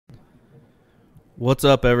What's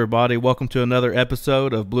up, everybody? Welcome to another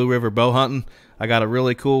episode of Blue River Bow Hunting. I got a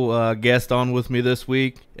really cool guest on with me this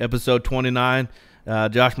week, episode 29,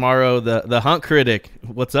 Josh Morrow, the Hunt Critic.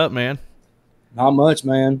 What's up, man? Not much,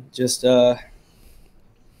 man. Just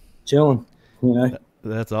chilling, you know.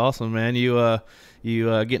 That's awesome, man. You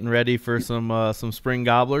getting ready for some spring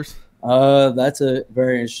gobblers? That's a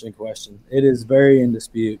very interesting question. It is very in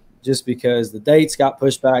dispute, just because the dates got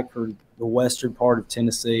pushed back for the western part of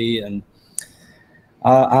Tennessee, and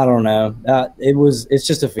I don't know. It's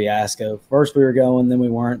just a fiasco. First we were going, then we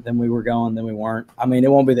weren't, then we were going, then we weren't. I mean, it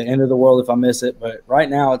won't be the end of the world if I miss it, but right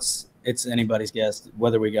now it's anybody's guess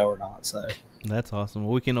whether we go or not. So that's awesome.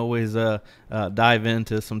 Well, we can always dive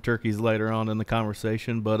into some turkeys later on in the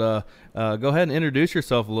conversation, but go ahead and introduce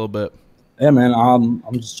yourself a little bit. Yeah, man. I'm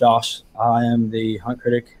just Josh. I am the Hunt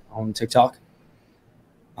Critic on TikTok.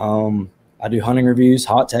 I do hunting reviews,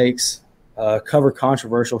 hot takes, cover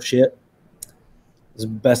controversial shit as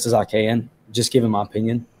best as I can, just giving my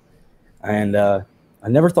opinion. And I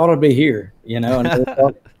never thought I'd be here, you know.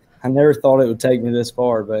 I never thought it would take me this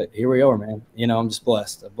far, but here we are, man. You know, I'm just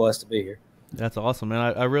blessed. I'm blessed to be here. That's awesome,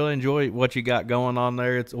 man. I really enjoy what you got going on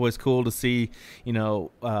there. It's always cool to see, you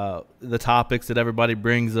know, the topics that everybody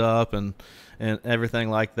brings up and everything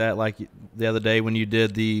like that. Like the other day when you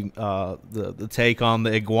did the take on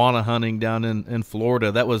the iguana hunting down in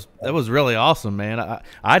Florida, that was really awesome, man.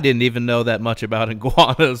 I didn't even know that much about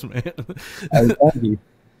iguanas, man. Thank you.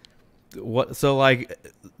 What so like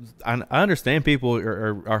I understand people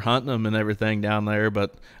are hunting them and everything down there,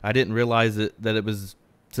 but I didn't realize that it was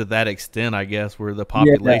to that extent, I guess, where the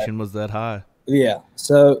population was that high. Yeah.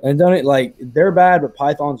 So, and don't it, like, they're bad, but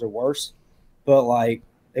pythons are worse. But like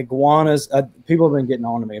iguanas, people have been getting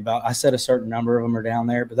on to me about, I said a certain number of them are down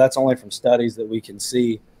there, but that's only from studies that we can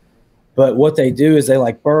see. But what they do is they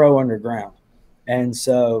like burrow underground. And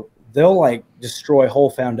so they'll like destroy whole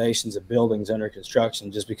foundations of buildings under construction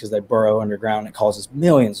just because they burrow underground. It causes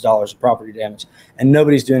millions of dollars of property damage, and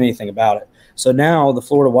nobody's doing anything about it. So now the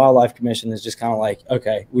Florida Wildlife Commission is just kind of like,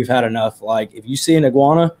 okay, we've had enough. Like, if you see an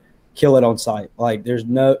iguana, kill it on sight. Like, there's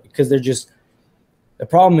no, because they're just, the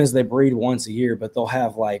problem is they breed once a year, but they'll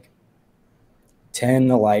have like 10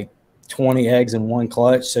 to like 20 eggs in one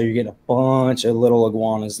clutch. So you get a bunch of little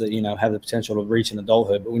iguanas that, you know, have the potential to reach an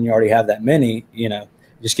adulthood. But when you already have that many, you know,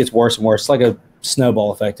 it just gets worse and worse. It's like a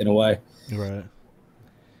snowball effect in a way. Right.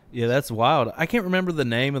 Yeah, that's wild. I can't remember the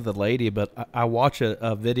name of the lady, but I watch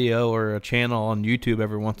a video or a channel on YouTube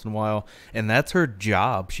every once in a while, and that's her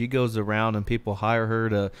job. She goes around and people hire her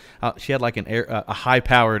to. She had like a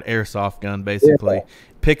high-powered airsoft gun, basically,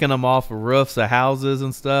 picking them off of roofs of houses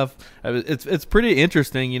and stuff. It's pretty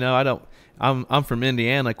interesting, you know. I'm from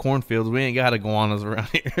Indiana, cornfields. We ain't got iguanas around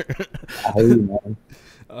here. I hate you, man.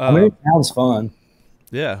 I mean, it sounds fun.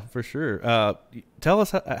 Yeah, for sure. Tell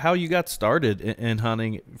us how you got started in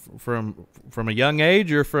hunting from a young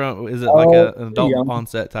age, or is it like an adult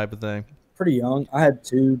onset type of thing? Pretty young. I had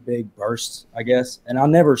 2 big bursts, I guess, and I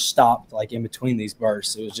never stopped like in between these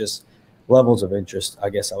bursts. It was just levels of interest, I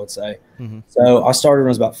guess I would say. Mm-hmm. So I started when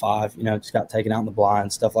I was about 5, you know, just got taken out in the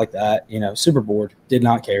blind, stuff like that, you know, super bored, did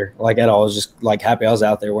not care like at all. I was just like happy I was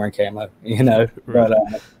out there wearing camo, you know. Right.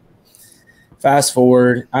 But fast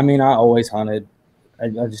forward, I mean, I always hunted. I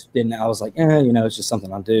just didn't. I was like, you know, it's just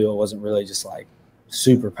something I do. I wasn't really just like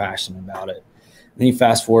super passionate about it. And then you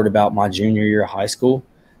fast forward about my junior year of high school,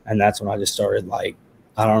 and that's when I just started like,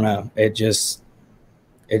 I don't know. It just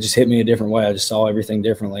hit me a different way. I just saw everything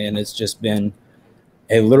differently, and it's just been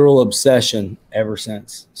a literal obsession ever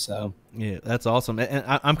since. So yeah, that's awesome. And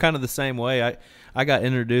I'm kind of the same way. I got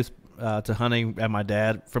introduced to hunting from my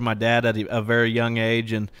dad at a very young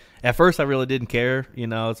age, and at first I really didn't care. You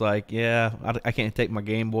know, it's like, yeah, I can't take my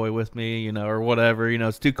Game Boy with me, you know, or whatever. You know,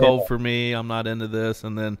 it's too cold for me. I'm not into this.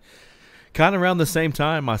 And then, kind of around the same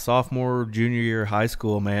time, my sophomore, junior year of high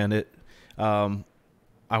school, man,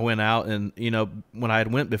 I went out, and you know, when I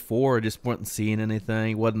had went before, I just wasn't seeing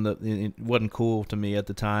anything. It wasn't cool to me at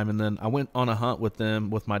the time. And then I went on a hunt with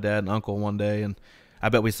my dad and uncle one day, and I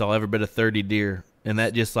bet we saw every bit of 30 deer, and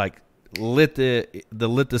that just like lit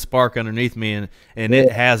the spark underneath me, and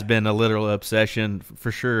it has been a literal obsession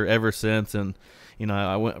for sure ever since. And you know,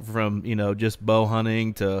 I went from, you know, just bow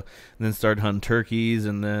hunting to then started hunting turkeys,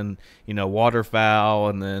 and then, you know, waterfowl,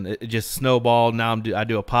 and then it just snowballed. Now I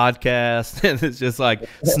do a podcast, and it's just like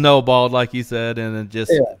snowballed, like you said, and it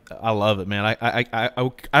just I love it, man. I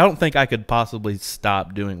don't think I could possibly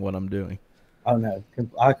stop doing what I'm doing. Oh no,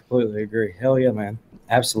 I completely agree. Hell yeah, man,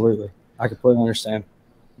 absolutely. I completely understand.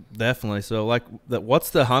 Definitely. So, like, what's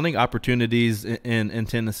the hunting opportunities in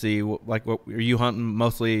Tennessee? Like, what are you hunting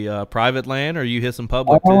mostly private land, or you hit some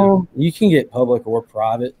public too? You can get public or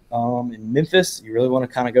private. In Memphis, you really want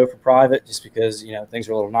to kind of go for private, just because things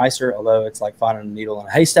are a little nicer. Although it's like finding a needle in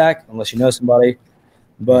a haystack, unless you know somebody.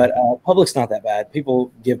 But Right. public's not that bad.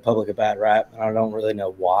 People give public a bad rap, and I don't really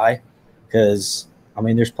know why. Because I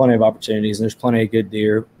mean, there's plenty of opportunities and there's plenty of good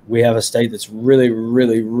deer. We have a state that's really,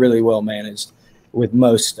 really, really well managed with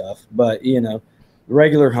most stuff. But the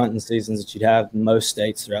regular hunting seasons that you'd have in most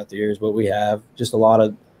states throughout the years, what we have, just a lot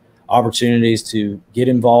of opportunities to get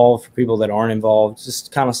involved for people that aren't involved,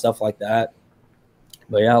 just kind of stuff like that.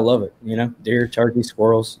 But yeah, I love it. Deer, turkey,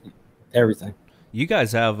 squirrels, everything. You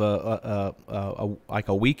guys have like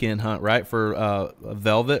a weekend hunt, right, for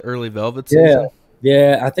velvet, early velvet Yeah, season?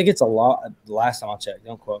 yeah. I think it's a lot. Last time I checked,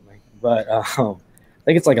 don't quote me, but I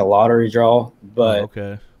think it's like a lottery draw. Oh, But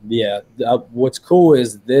okay. yeah, what's cool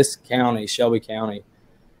is this county, Shelby County,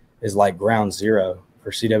 is like ground zero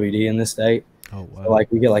for CWD in this state. Oh, So wow.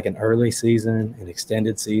 like we get like an early season, an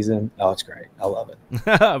extended season. Oh, it's great. I love it.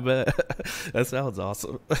 I bet. That sounds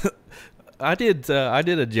awesome. I did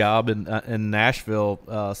a job in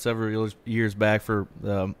Nashville several years back for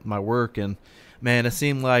my work, and man, it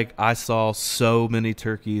seemed like I saw so many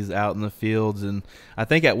turkeys out in the fields. And I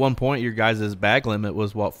think at one point your guys' bag limit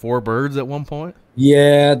was what, 4 birds at one point?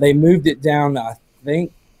 Yeah, they moved it down.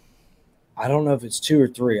 Think I don't know if it's two or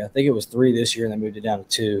three. I think it was three this year, and they moved it down to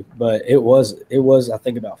two. But it was I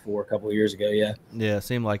think about four a couple of years ago. Yeah. Yeah, it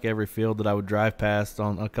seemed like every field that I would drive past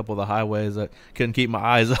on a couple of the highways, I couldn't keep my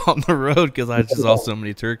eyes on the road because I just saw so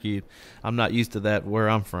many turkey. I'm not used to that where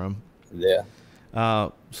I'm from. Yeah.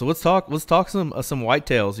 So let's talk some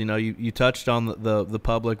whitetails. You touched on the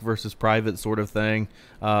public versus private sort of thing.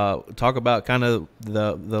 Talk about kind of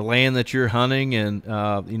the land that you're hunting, and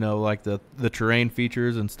like the terrain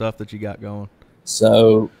features and stuff that you got going.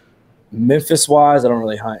 So Memphis wise, I don't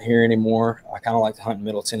really hunt here anymore. I kind of like to hunt in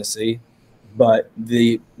Middle Tennessee, but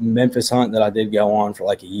the Memphis hunt that I did go on for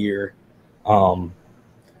like a year, um,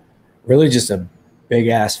 really just a big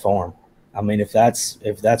ass farm. I mean, if that's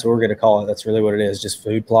what we're gonna call it, that's really what it is. Just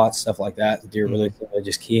food plots, stuff like that. The deer Hmm. really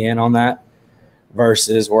just key in on that.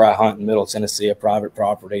 Versus where I hunt in Middle Tennessee, a private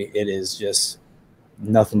property, it is just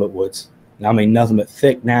nothing but woods. I mean, nothing but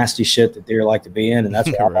thick, nasty shit that deer like to be in, and that's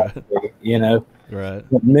where I like Right, to be. right.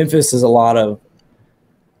 But Memphis is a lot of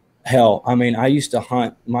hell. I mean, I used to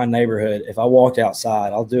hunt my neighborhood. If I walked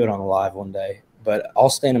outside, I'll do it on a live one day, but I'll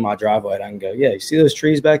stand in my driveway and I can go, yeah, you see those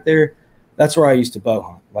trees back there? That's where I used to bow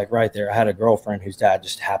hunt. Like right there. I had a girlfriend whose dad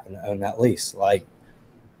just happened to own that lease. Like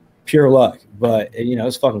pure luck. But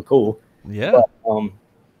it's fucking cool. Yeah. But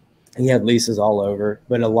he had leases all over.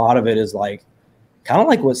 But a lot of it is like kind of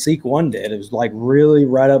like what Seek One did. It was like really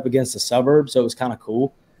right up against the suburbs, so it was kind of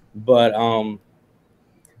cool. But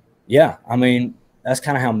yeah, I mean, that's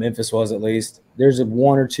kind of how Memphis was at least. There's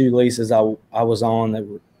one or two leases I was on that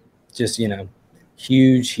were just,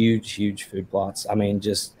 huge, huge, huge food plots. I mean,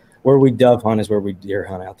 just where we dove hunt is where we deer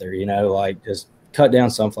hunt out there, like just cut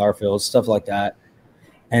down sunflower fields, stuff like that.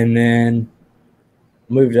 And then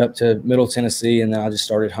moved up to Middle Tennessee, and then I just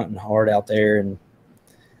started hunting hard out there. And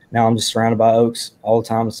now I'm just surrounded by oaks all the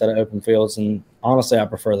time instead of open fields. And honestly, I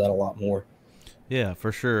prefer that a lot more. Yeah,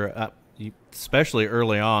 for sure. Especially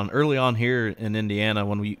early on. Early on here in Indiana,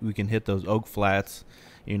 when we can hit those oak flats,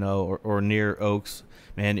 or near oaks,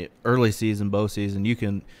 man, early season, bow season, you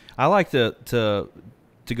can. I like to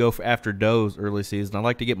go for after does early season. I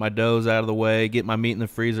like to get my does out of the way, get my meat in the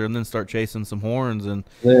freezer, and then start chasing some horns. And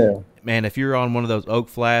Yeah. man, if you're on one of those oak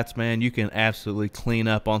flats, man, you can absolutely clean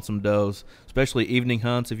up on some does, especially evening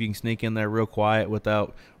hunts. If you can sneak in there real quiet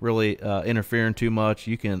without really interfering too much,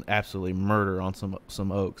 you can absolutely murder on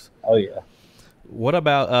some oaks. Oh, yeah. What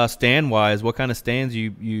about stand wise? What kind of stands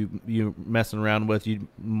you messing around with? You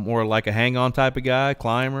more like a hang on type of guy,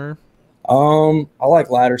 climber? I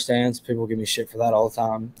like ladder stands. People give me shit for that all the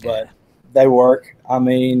time, Yeah. but they work. I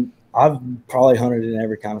mean, I've probably hunted in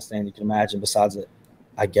every kind of stand you can imagine, besides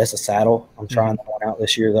I guess a saddle. I'm Hmm. trying that one out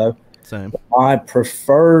this year though. Same. My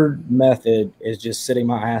preferred method is just sitting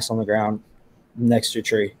my ass on the ground next to a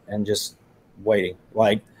tree and just waiting.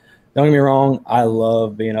 Like, don't get me wrong, I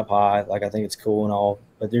love being up high. Like, I think it's cool and all,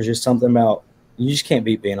 but there's just something about you just can't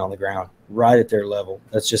beat being on the ground right at their level.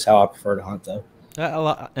 That's just how I prefer to hunt though.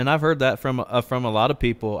 And I've heard that from a lot of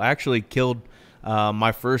people. I actually killed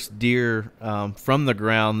my first deer from the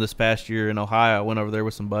ground this past year in Ohio. I went over there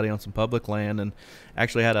with somebody on some public land, and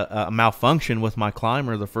actually had a malfunction with my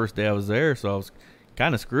climber the first day I was there. So I was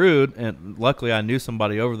kind of screwed. And luckily, I knew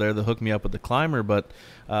somebody over there that hooked me up with the climber. But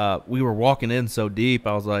we were walking in so deep,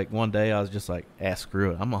 I was like, one day I was just like,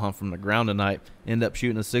 screw it, I'm gonna hunt from the ground tonight. End up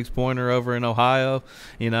shooting a 6-pointer over in Ohio,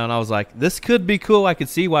 and I was like, this could be cool. I could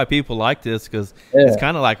see why people like this, because it's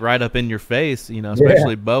kind of like right up in your face,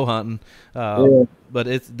 especially bow hunting. But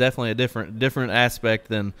it's definitely a different aspect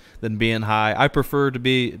than being high. I prefer to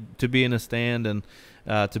be in a stand. And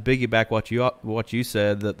to piggyback what you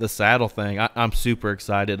said, the saddle thing, I'm super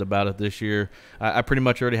excited about it this year. I pretty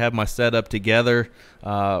much already have my setup together,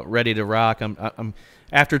 ready to rock. I'm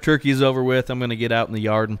after turkey's over with, I'm going to get out in the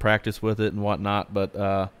yard and practice with it and whatnot, but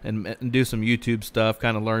and do some YouTube stuff,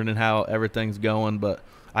 kind of learning how everything's going. But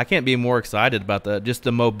I can't be more excited about that. Just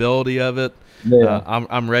the mobility of it. Yeah.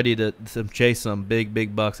 I'm ready to chase some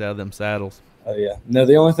big bucks out of them saddles. Oh yeah. No,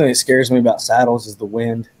 the only thing that scares me about saddles is the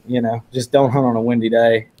wind. Just don't hunt on a windy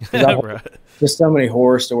day. Right. Just so many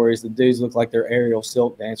horror stories. The dudes look like they're aerial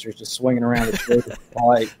silk dancers, just swinging around the tree.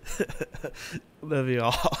 Like, that'd be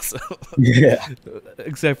awesome. Yeah.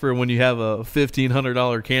 Except for when you have a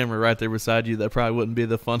 $1,500 camera right there beside you, that probably wouldn't be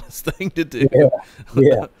the funnest thing to do.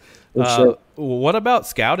 Yeah. Sure. What about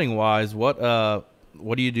scouting wise? What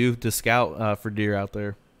do you do to scout for deer out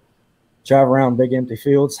there? Drive around big empty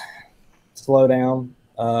fields, slow down.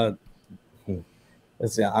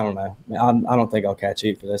 Let's see, I don't know. I don't think I'll catch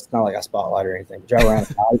heat for this. It's not like I spotlight or anything. Drive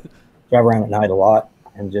around at night a lot,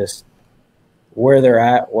 and just where they're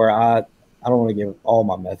at, I don't want to give all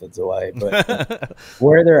my methods away, but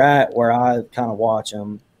where they're at, where I kind of watch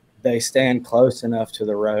them, they stand close enough to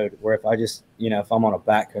the road where if I just, if I'm on a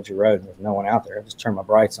backcountry road and there's no one out there, I just turn my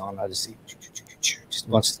brights on. I just see just a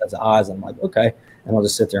bunch of sets of eyes. And I'm like, okay. And I'll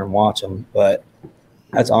just sit there and watch them. But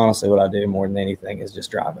that's honestly what I do more than anything, is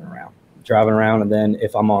just driving around. And then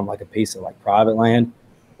if I'm on like a piece of like private land,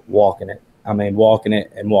 walking it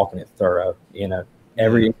thorough,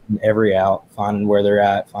 every out, finding where they're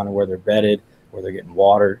at, finding where they're bedded, where they're getting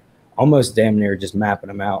watered, almost damn near just mapping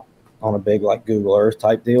them out on a big like Google Earth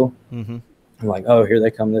type deal. Mm-hmm. I'm like, oh, here they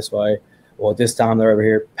come this way. Well, at this time they're over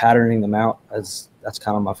here, patterning them out. That's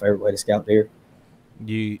kind of my favorite way to scout deer.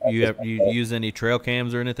 Do you use any trail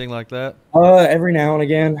cams or anything like that? Every now and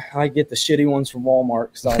again. I get the shitty ones from Walmart.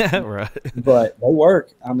 Right. But they work.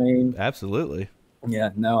 I mean, absolutely. Yeah,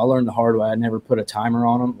 no, I learned the hard way. I never put a timer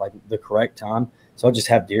on them, like the correct time. So I'll just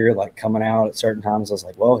have deer like coming out at certain times. I was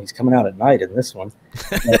like, well, he's coming out at night in this one.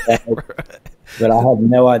 But I had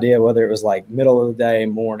no idea whether it was like middle of the day,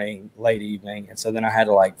 morning, late evening. And so then I had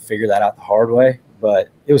to like figure that out the hard way. But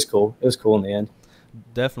it was cool. It was cool in the end.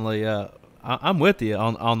 Definitely. I'm with you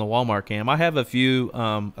on the Walmart cam. I have a few.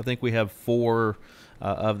 I think we have 4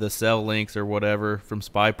 of the cell links or whatever from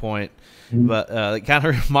Spy Point. Mm-hmm. But it kind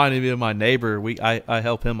of reminded me of my neighbor. I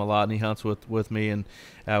help him a lot, and he hunts with me, and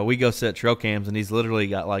we go set trail cams, and he's literally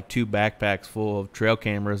got like 2 backpacks full of trail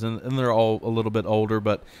cameras, and they're all a little bit older.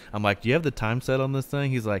 But I'm like, do you have the time set on this thing?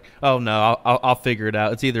 He's like, oh no, I'll figure it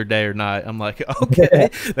out. It's either day or night. I'm like, okay,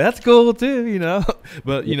 that's cool too,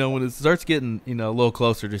 But when it starts getting a little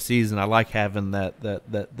closer to season, I like having that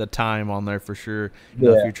the time on there for sure. If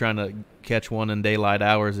you're trying to catch one in daylight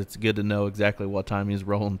hours, it's good to know exactly what time he's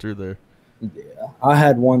rolling through there. Yeah, I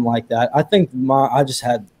had one like that. I think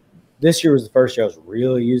this year was the first year I was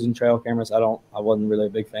really using trail cameras. I wasn't really a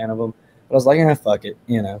big fan of them, but I was like, fuck it,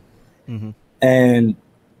 Mm-hmm. And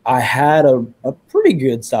I had a pretty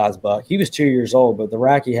good sized buck. He was 2 years old, but the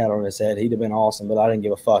rack he had on his head, he'd have been awesome, but I didn't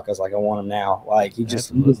give a fuck. I was like, I want him now. Like he was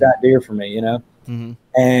that deer for me, Mm-hmm.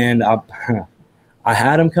 And I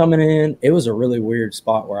had him coming in. It was a really weird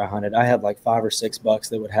spot where I hunted. I had like 5 or 6 bucks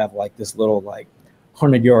that would have like this little like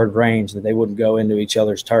 100-yard range that they wouldn't go into each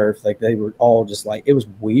other's turf. Like they were all just like, it was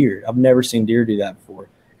weird. I've never seen deer do that before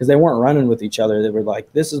because they weren't running with each other. They were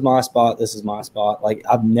like, this is my spot. This is my spot. Like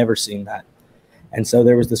I've never seen that. And so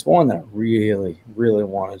there was this one that I really, really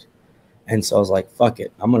wanted. And so I was like, fuck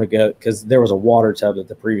it. I'm going to go, because there was a water tub that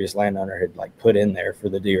the previous landowner had like put in there for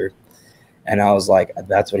the deer. And I was like,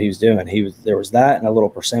 that's what he was doing. There was that and a little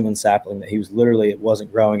persimmon sapling that it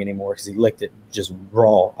wasn't growing anymore because he licked it just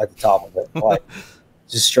raw at the top of it, like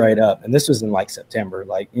just straight up. And this was in like September,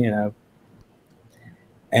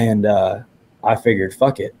 and I figured,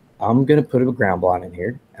 fuck it. I'm going to put a ground blind in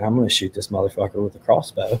here and I'm going to shoot this motherfucker with a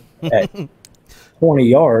crossbow at 20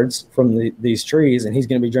 yards from these trees, and he's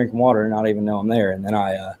going to be drinking water and not even know I'm there. And then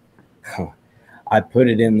I put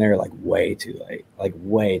it in there like way too late,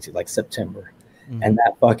 like September. Mm-hmm. And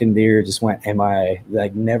that fucking deer just went MIA.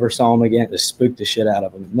 Like never saw him again. It just spooked the shit out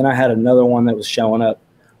of him. And then I had another one that was showing up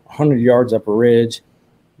 100 yards up a ridge.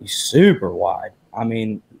 He's super wide. I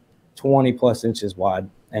mean, 20 plus inches wide.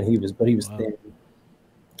 And he was wow. Thin.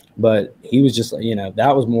 But he was just,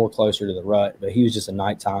 that was more closer to the rut. But he was just a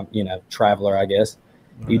nighttime, traveler, I guess.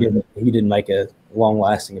 He Right. didn't make a long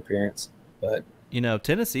lasting appearance. But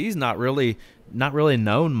Tennessee's not really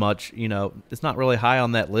known much. It's not really high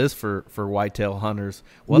on that list for whitetail hunters.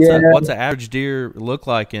 yeah, What's an average deer look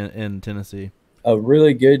like in Tennessee? a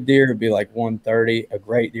really good deer would be like 130. A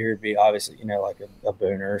great deer would be obviously, like a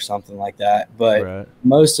booner or something like that. But Right.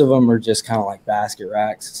 most of them are just kind of like basket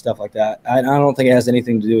racks, stuff like that. I don't think it has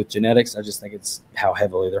anything to do with genetics. I just think it's how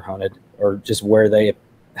heavily they're hunted or just where they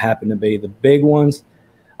happen to be. The big ones,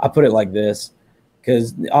 I put it like this,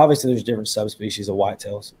 because obviously there's different subspecies of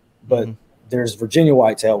whitetails, but there's Virginia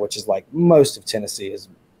whitetail, which is like most of Tennessee is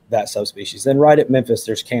that subspecies. Then right at Memphis,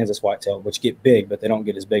 there's Kansas whitetail, which get big, but they don't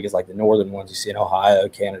get as big as like the northern ones you see in Ohio,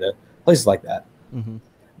 Canada, places like that. Mm-hmm.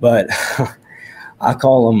 But I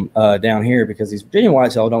call them down here because these Virginia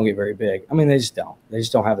whitetail don't get very big. I mean, they just don't. They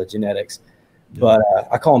just don't have the genetics. Yeah. But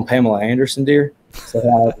I call them Pamela Anderson deer. So they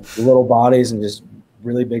have little bodies and just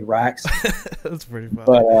really big racks. That's pretty funny.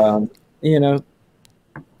 But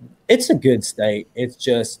it's a good state. It's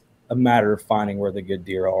just a matter of finding where the good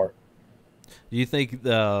deer are. Do you think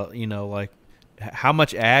like how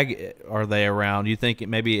much ag are they around? Do you think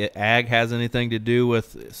maybe ag has anything to do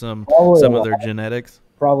with some of their genetics?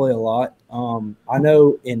 Probably a lot. I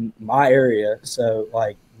know in my area, so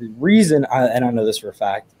like the reason I know this for a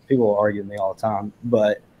fact, people argue with me all the time,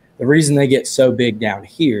 but the reason they get so big down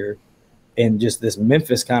here in just this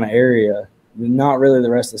Memphis kind of area, not really the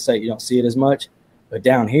rest of the state, you don't see it as much. But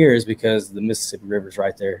down here is because the Mississippi River's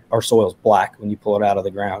right there. Our soil's black when you pull it out of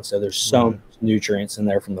the ground. So there's so much nutrients in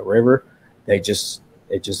there from the river. I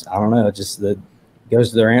don't know. It just goes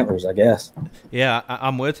to their antlers, I guess. Yeah,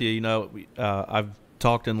 I'm with you. I've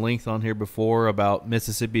talked in length on here before about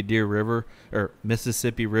Mississippi River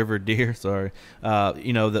deer. Sorry.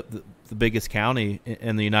 The biggest county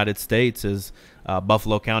in the United States is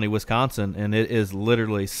Buffalo County, Wisconsin, and it is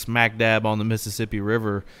literally smack dab on the Mississippi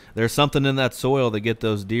River. There's something in that soil that get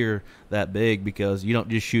those deer that big because you don't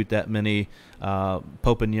just shoot that many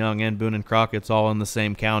Pope and Young and Boone and Crockett's all in the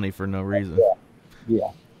same county for no reason.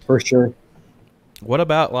 Yeah, for sure. What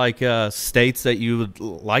about like states that you would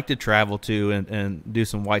like to travel to and do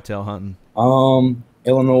some whitetail hunting?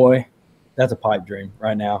 Illinois. That's a pipe dream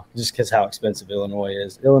right now, just because how expensive Illinois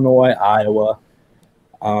is. Illinois, Iowa,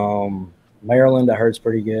 Maryland. I heard's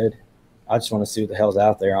pretty good. I just want to see what the hell's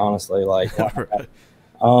out there, honestly. Like,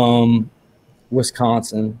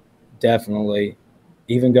 Wisconsin, definitely.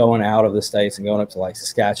 Even going out of the states and going up to like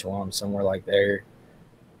Saskatchewan, somewhere like there.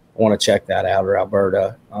 I want to check that out, or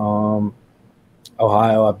Alberta.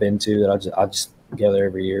 Ohio, I've been to that. I just go there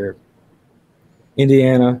every year.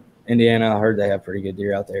 Indiana, I heard they have pretty good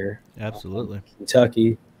deer out there. Absolutely.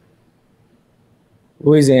 Kentucky,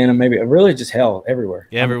 Louisiana, maybe really just hell everywhere.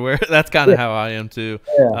 Yeah, everywhere. That's kind of how I am too.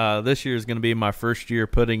 Yeah. This year is going to be my first year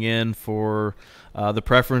putting in for the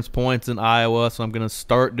preference points in Iowa, so I'm going to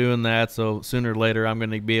start doing that. So sooner or later, I'm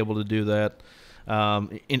going to be able to do that.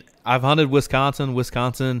 I've hunted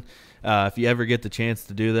Wisconsin. If you ever get the chance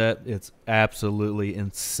to do that, it's absolutely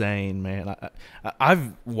insane, man.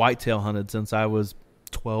 I've whitetail hunted since I was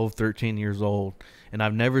 12, 13 years old, and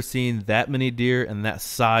I've never seen that many deer and that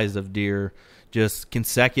size of deer just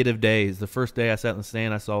consecutive days. The first day I sat in the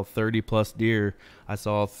stand, I saw 30-plus deer. I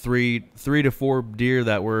saw three to four deer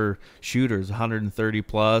that were shooters,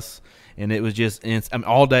 130-plus, and it was just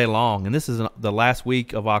all day long. And this is the last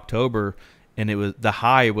week of October, and the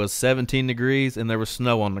high was 17 degrees, and there was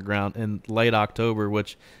snow on the ground in late October,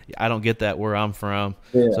 which I don't get that where I'm from.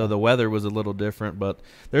 Yeah. So the weather was a little different, but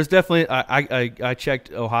there's definitely I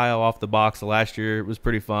checked Ohio off the box last year. It was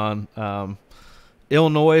pretty fun.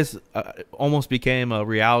 Illinois almost became a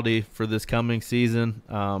reality for this coming season.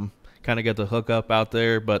 Kind of got the hookup out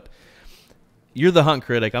there, but you're the hunt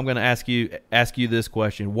critic. I'm going to ask you this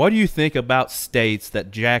question: what do you think about states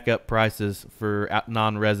that jack up prices for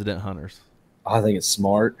non-resident hunters? I think it's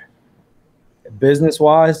smart.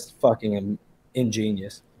 Business-wise, fucking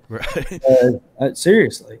ingenious. Right.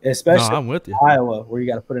 Seriously, especially I'm with you. Iowa, where you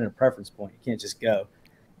got to put in a preference point. You can't just go.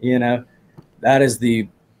 That is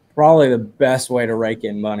probably the best way to rake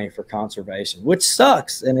in money for conservation, which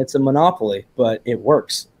sucks, and it's a monopoly, but it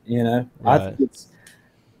works. Right. I think it's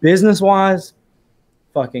business-wise,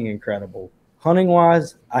 fucking incredible.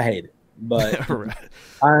 Hunting-wise, I hate it, but right.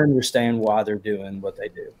 I understand why they're doing what they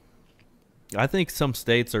do. I think some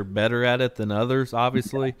states are better at it than others,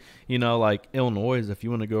 obviously. Like Illinois, if you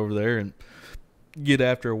want to go over there and get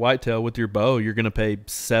after a whitetail with your bow, you're going to pay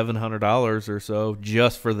 $700 or so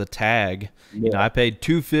just for the tag. Yeah. I paid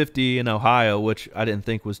 $250 in Ohio, which I didn't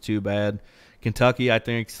think was too bad. Kentucky, I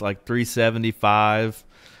think, is like $375.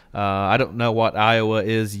 I don't know what Iowa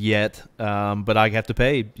is yet, but I have to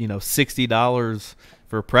pay $60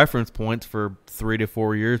 for preference points for 3 to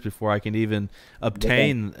 4 years before I can even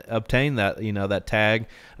obtain that that tag.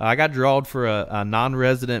 I got drawed for a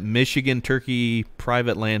non-resident Michigan turkey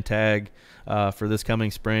private land tag for this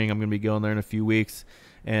coming spring. I'm going to be going there in a few weeks,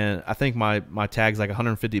 and I think my tag's like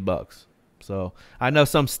 $150. So I know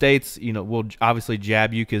some states will obviously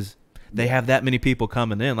jab you because they have that many people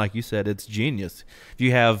coming in. Like you said, it's genius. If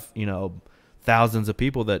you have thousands of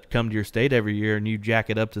people that come to your state every year and you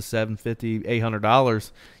jack it up to $750,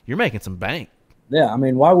 $800, you're making some bank. Yeah, I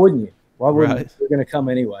mean, why wouldn't you? Why wouldn't Right. you? They're going to come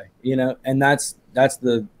anyway, and that's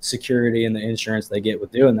the security and the insurance they get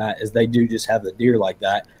with doing that is they do just have the deer like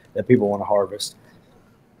that people want to harvest.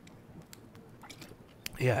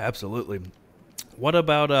 Yeah, absolutely. What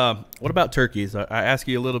about turkeys? I asked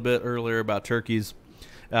you a little bit earlier about turkeys.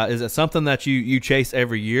 Is it something that you chase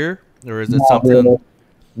every year, or is it something? Really.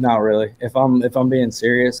 Not really. If I'm being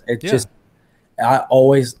serious, it's just I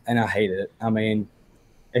always, and I hate it. I mean,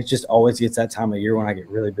 it just always gets that time of year when I get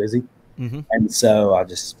really busy, and so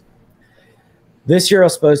this year I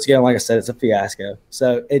was supposed to go. Like I said, it's a fiasco.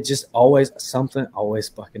 So it just something always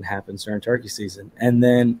fucking happens during turkey season, and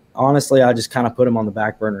then honestly, I just kind of put them on the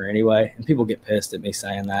back burner anyway. And people get pissed at me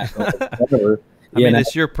saying that. But whatever. I mean,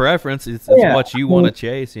 it's your preference. It's what you want to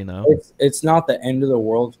chase. It's not the end of the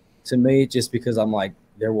world to me, just because I'm like,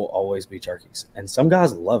 there will always be turkeys, and some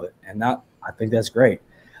guys love it, and I think that's great.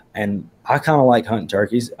 And I kind of like hunting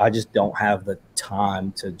turkeys. I just don't have the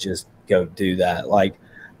time to just go do that. Like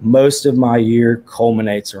most of my year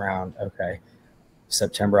culminates around, okay,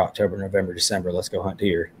 September, October, November, December, let's go hunt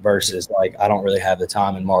deer, versus like I don't really have the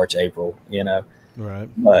time in March, April, Right.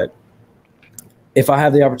 But if I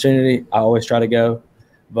have the opportunity, I always try to go.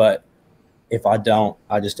 But if I don't,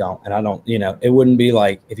 I just don't. And I don't, it wouldn't be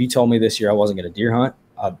like if you told me this year I wasn't going to deer hunt,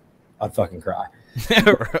 I'd fucking cry.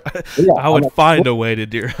 Yeah, I would find a way to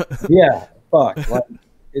deer hunt. Yeah, fuck. Like,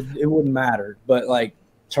 it wouldn't matter. But like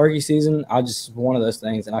turkey season, one of those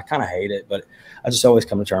things, and I kind of hate it, but I just always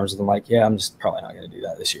come to terms with them like, yeah, I'm just probably not going to do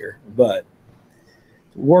that this year. But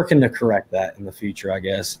working to correct that in the future, I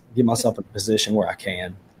guess, get myself in a position where I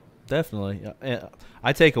can. Definitely.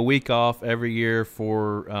 I take a week off every year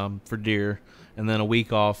for deer, and then a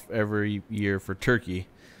week off every year for turkey.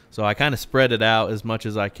 So I kind of spread it out as much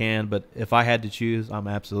as I can. But if I had to choose, I'm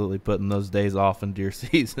absolutely putting those days off in deer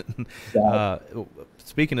season.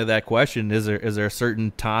 Speaking of that question, is there a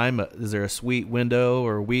certain time? Is there a sweet window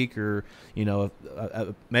or a week, or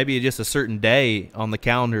maybe just a certain day on the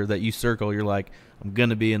calendar that you circle? You're like, I'm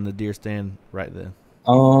gonna be in the deer stand right then.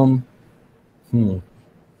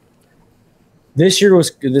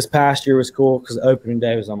 This past year was cool because opening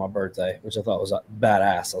day was on my birthday, which I thought was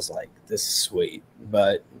badass. I was like, this is sweet,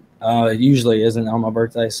 but it usually isn't on my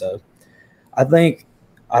birthday. So I think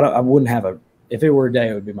I wouldn't have if it were a day,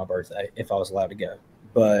 it would be my birthday if I was allowed to go.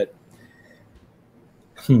 But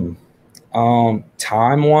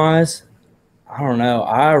time wise, I don't know.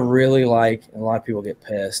 I really like, and a lot of people get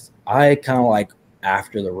pissed. I kind of like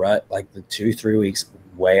after the rut, like the 2-3 weeks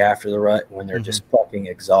way after the rut, when they're just fucking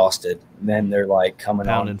exhausted. And then they're like coming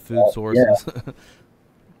pounding on food sources.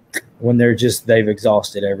 Yeah. When they've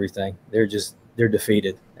exhausted everything. They're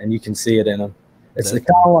defeated, and you can see it in them. It's kind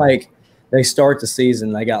of like they start the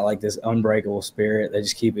season, they got like this unbreakable spirit. They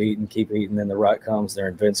just keep eating. Then the rut comes, they're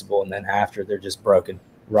invincible, and then after they're just broken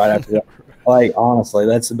right after that. Like honestly,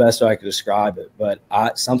 that's the best way I could describe it. But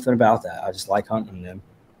something about that, I just like hunting them.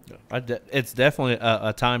 It's definitely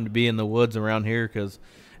a time to be in the woods around here, because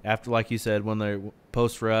after, like you said, when they're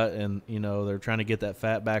post rut and they're trying to get that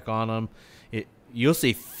fat back on them, you'll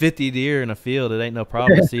see 50 deer in a field. It ain't no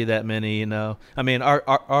problem to see that many. I mean,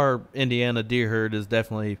 our Indiana deer herd is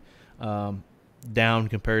definitely down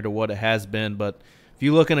compared to what it has been. But if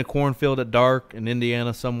you look in a cornfield at dark in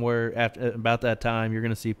Indiana somewhere about that time, you're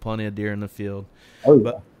going to see plenty of deer in the field. Oh,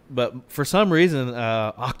 yeah. But for some reason,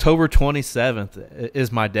 October 27th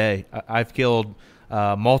is my day. I've killed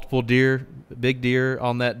multiple deer, big deer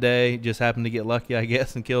on that day. Just happened to get lucky, I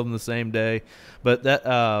guess, and killed them the same day. But that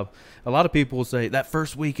a lot of people will say that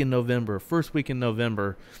first week in November. First week in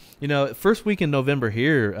November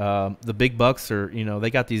here, the big bucks are, they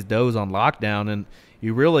got these does on lockdown, and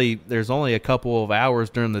there's only a couple of hours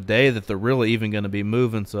during the day that they're really even going to be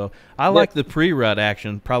moving. So I like the pre-rut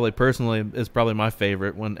action. Probably personally is probably my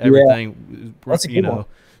favorite, when everything,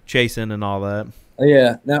 chasing and all that.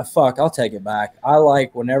 Yeah. Now, I'll take it back. I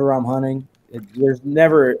like whenever I'm hunting, there's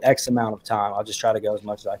never X amount of time. I'll just try to go as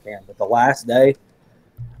much as I can. But the last day,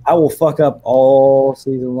 I will fuck up all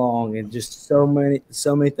season long, and just so many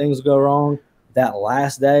things go wrong. That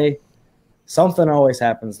last day, something always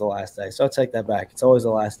happens the last day. So I take that back. It's always the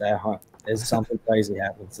last day I hunt. Is something crazy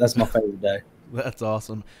happens. That's my favorite day. That's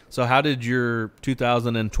awesome. So how did your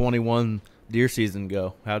 2021 deer season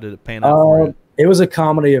go? How did it pan out for you? It was a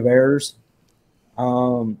comedy of errors.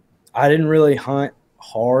 I didn't really hunt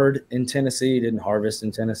hard in Tennessee. Didn't harvest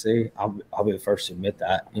in Tennessee. I'll be the first to admit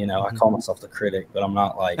that. You know, I call myself the critic, but I'm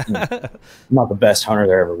not like I'm not the best hunter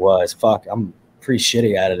there ever was. Fuck, I'm pretty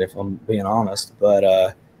shitty at it if I'm being honest.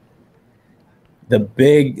 But the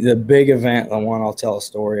big event, the one I'll tell a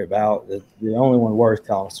story about, the only one worth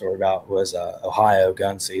telling a story about was Ohio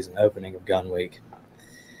gun season, opening of gun week.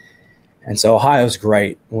 And so Ohio's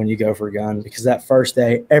great when you go for a gun because that first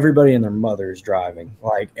day, everybody and their mother is driving.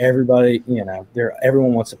 Like everybody, you know,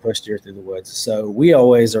 everyone wants to push deer through the woods. So we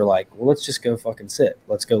always are like, well, let's just go fucking sit.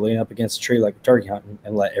 Let's go lean up against a tree like a turkey hunting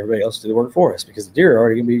and let everybody else do the work for us because the deer are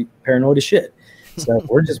already going to be paranoid as shit. So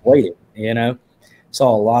we're just waiting, you know.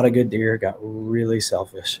 Saw a lot of good deer, got really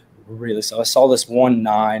selfish, really. So I saw this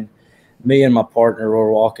 1-9. Me and my partner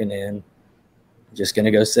were walking in, just going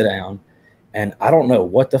to go sit down. And I don't know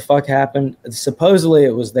what the fuck happened. Supposedly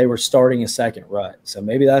it was they were starting a second rut. So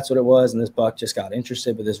maybe that's what it was. And this buck just got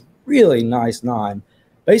interested. But this really nice 9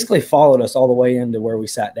 basically followed us all the way into where we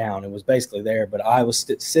sat down. It was basically there. But I was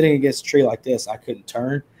sitting against a tree like this. I couldn't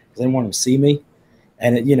turn because I didn't want him to see me.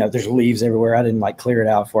 And, you know, there's leaves everywhere. I didn't like clear it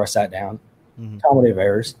out before I sat down. Comedy of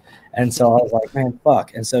errors. And so I was like, man,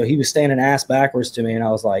 fuck. And so he was standing ass backwards to me. And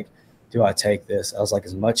I was like, do I take this? I was like,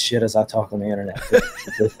 as much shit as I talk on the internet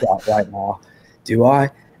this shot right now, do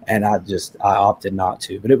I? And I opted not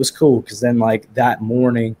to. But it was cool because then like that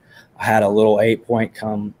morning I had a little 8-point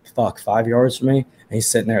come 5 yards from me. And he's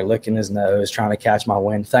sitting there licking his nose, trying to catch my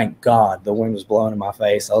wind. Thank God the wind was blowing in my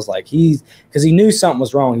face. I was like, because he knew something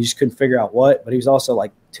was wrong. He just couldn't figure out what. But he was also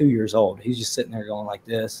like 2 years old. He's just sitting there going like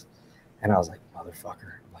this. And I was like,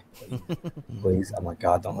 motherfucker. I'm like, please. I'm like,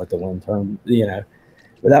 God, don't let the wind turn, you know.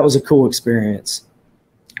 But that was a cool experience.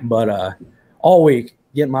 But all week,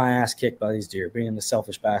 getting my ass kicked by these deer, being the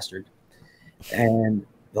selfish bastard. And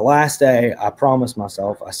the last day, I promised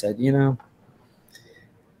myself, I said, you know,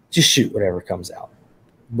 just shoot whatever comes out.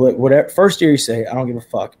 But whatever first deer you say, I don't give a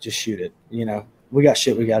fuck. Just shoot it. You know, we got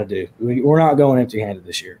shit we got to do. We're not going empty-handed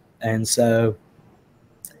this year. And so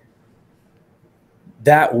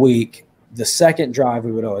that week, the second drive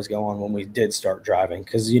we would always go on when we did start driving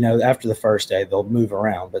because, you know, after the first day, they'll move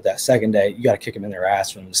around. But that second day, you got to kick them in their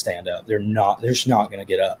ass for them to stand up. They're just not going to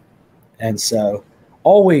get up. And so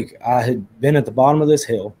all week I had been at the bottom of this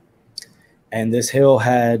hill, and this hill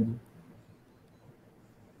had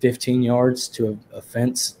 15 yards to a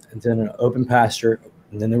fence and then an open pasture.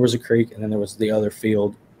 And then there was a creek, and then there was the other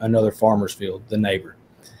field, another farmer's field, the neighbor.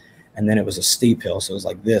 And then it was a steep hill. So it was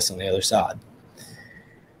like this on the other side.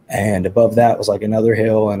 And above that was like another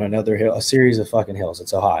hill and another hill, a series of fucking hills.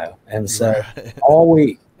 It's Ohio. And so all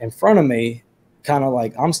week in front of me, kind of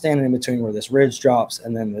like I'm standing in between where this ridge drops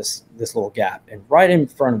and then this little gap. And right in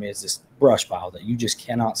front of me is this brush pile that you just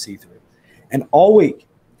cannot see through. And all week,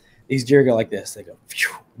 these deer go like this. They go,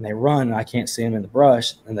 phew, and they run, and I can't see them in the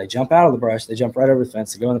brush. And they jump out of the brush. They jump right over the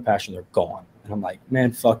fence. They go in the pasture, and they're gone. And I'm like,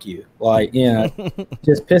 man, fuck you. Like, you know,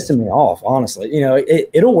 just pissing me off, honestly. You know,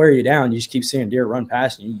 it'll wear you down. You just keep seeing deer run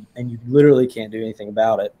past you, and you literally can't do anything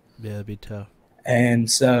about it. Yeah, it'd be tough. And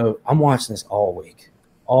so I'm watching this all week.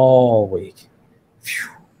 All week.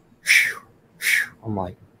 I'm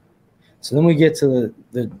like, so then we get to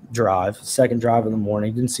the drive, second drive in the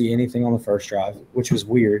morning. Didn't see anything on the first drive, which was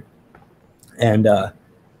weird. And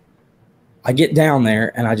I get down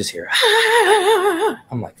there, and I just hear,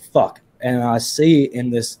 I'm like, fuck. And I see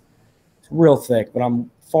in this, it's real thick, but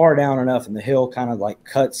I'm far down enough, and the hill kind of like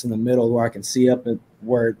cuts in the middle where I can see up at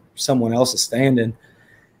where someone else is standing,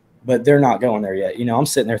 but they're not going there yet. You know, I'm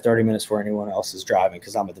sitting there 30 minutes before anyone else is driving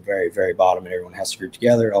because I'm at the very, very bottom, and everyone has to group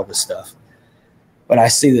together, all this stuff. But I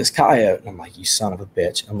see this coyote, and I'm like, you son of a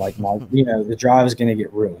bitch. I'm like, you know, the drive is going to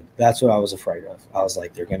get ruined. That's what I was afraid of. I was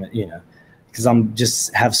like, they're going to, you know, because I'm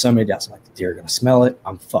just have so many doubts. I'm like, the deer are going to smell it.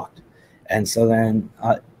 I'm fucked. And so then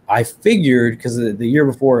I figured, because the year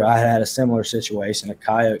before I had a similar situation, a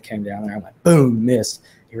coyote came down there. I'm like, boom, missed.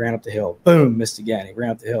 He ran up the hill. Boom, missed again. He ran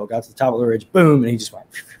up the hill, got to the top of the ridge. Boom, and he just went,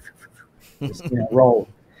 just, you know, rolled.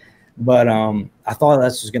 But I thought that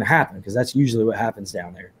was going to happen because that's usually what happens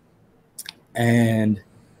down there. And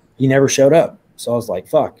he never showed up. So I was like,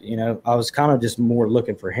 fuck, you know, I was kind of just more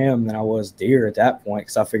looking for him than I was deer at that point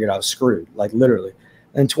because I figured I was screwed, like literally.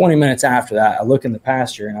 And 20 minutes after that, I look in the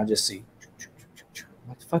pasture and I just see,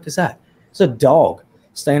 what the fuck is that? It's a dog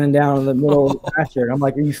standing down in the middle of the pasture. And I'm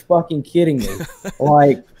like, are you fucking kidding me?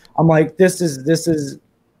 Like, I'm like, this is,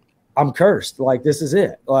 I'm cursed. Like, this is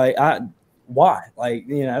it. Like, why? Like,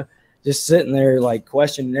 you know, just sitting there like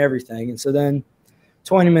questioning everything. And so then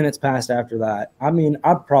 20 minutes passed after that. I mean,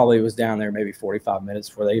 I probably was down there maybe 45 minutes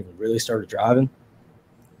before they even really started driving.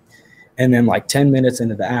 And then like 10 minutes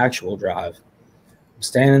into the actual drive, I'm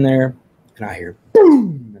standing there and I hear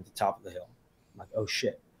boom at the top of the hill. I'm like, oh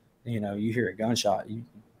shit. You know, you hear a gunshot, you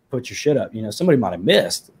put your shit up, you know, somebody might've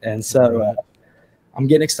missed. And so I'm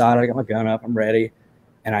getting excited. I got my gun up, I'm ready.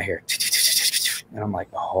 And I hear, and I'm like,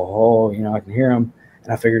 oh, you know, I can hear them.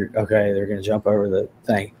 And I figured, okay, they're going to jump over the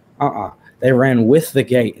thing. They ran with the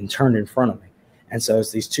gate and turned in front of me. And so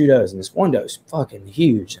it's these two does, and this one doe's fucking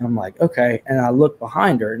huge. And I'm like, okay. And I look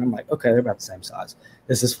behind her, and I'm like, okay, they're about the same size.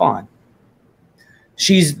 This is fine.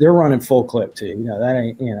 They're running full clip too. You know, that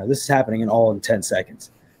ain't, you know, this is happening in 10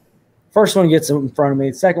 seconds. First one gets in front of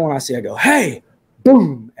me. The second one I see, I go, hey,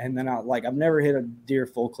 boom. And then I've never hit a deer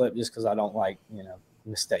full clip just because I don't like, you know,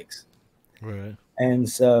 mistakes. Right. And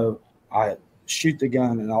so I shoot the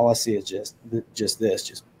gun, and all I see is just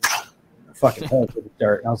fucking head with the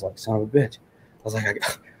dirt. And I was like, son of a bitch. I was like,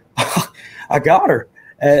 I got her.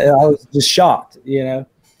 And I was just shocked, you know.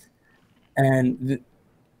 And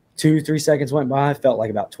 2-3 seconds went by. I felt like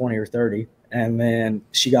about 20 or 30. And then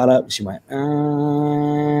she got up and she went,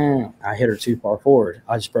 I hit her too far forward.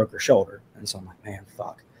 I just broke her shoulder. And so I'm like, man,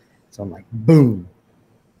 fuck. So I'm like, boom.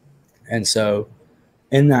 And so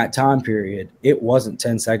in that time period, it wasn't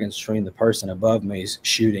 10 seconds between the person above me's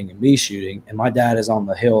shooting and me shooting. And my dad is on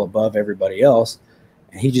the hill above everybody else.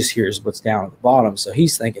 And he just hears what's down at the bottom. So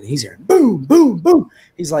he's thinking, he's hearing boom, boom, boom.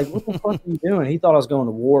 He's like, what the fuck are you doing? He thought I was going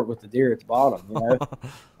to war with the deer at the bottom, you know?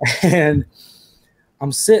 And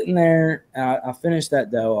I'm sitting there, and I finished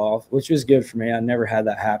that doe off, which was good for me. I never had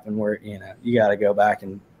that happen where, you know, you got to go back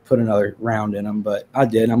and put another round in them. But I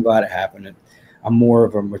did. I'm glad it happened. And I'm more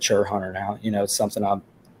of a mature hunter now. You know, it's something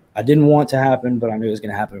I didn't want to happen, but I knew it was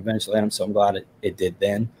going to happen eventually. And so I'm glad it did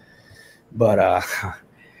then. But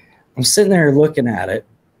I'm sitting there looking at it,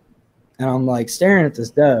 and I'm like staring at this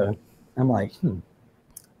doe. I'm like,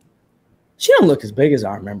 she don't look as big as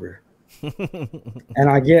I remember. And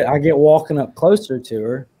I get walking up closer to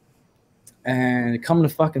her, and come to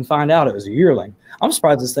fucking find out it was a yearling. I'm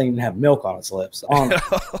surprised this thing didn't have milk on its lips.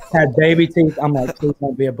 Had baby teeth. I'm like, please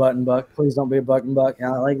don't be a button buck. Please don't be a button buck. And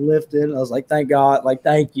I like lifted. And I was like, thank God. Like,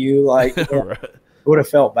 thank you. Like, right. It would have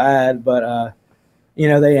felt bad, but you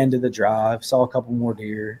know, they ended the drive. Saw a couple more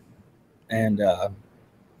deer, and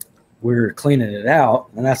we were cleaning it out.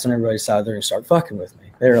 And that's when everybody decided they're gonna start fucking with me.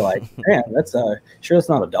 They were like, man, that's sure it's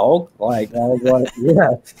not a dog. Like, I was like, yeah,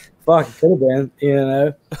 fuck, it could have been, you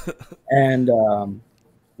know. And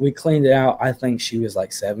we cleaned it out. I think she was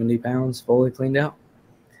like 70 pounds fully cleaned out.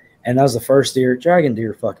 And that was the first deer. Dragon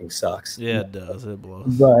deer fucking sucks. Yeah, it does. It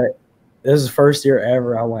blows. But this is the first deer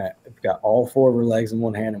ever I went. Got all 4 of her legs in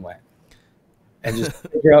one hand and went. And just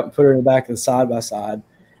picked her up and put her in the back of the side by side.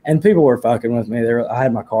 And people were fucking with me. I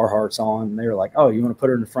had my Carhartts on, and they were like, oh, you want to put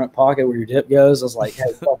her in the front pocket where your dip goes? I was like,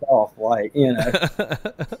 hey, fuck off. Like, you know.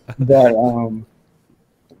 But,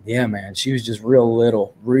 yeah, man, she was just real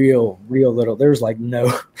little. There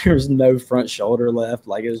was no front shoulder left.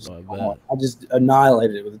 Like, it was I just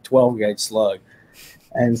annihilated it with a 12-gauge slug.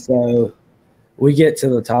 And so we get to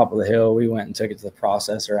the top of the hill. We went and took it to the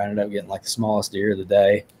processor. I ended up getting like the smallest deer of the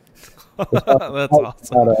day. That's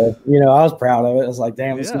awesome. You know, I was proud of it. I was like,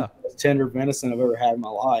 damn, this is the most tender venison I've ever had in my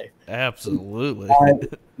life. Absolutely.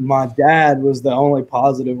 My dad was the only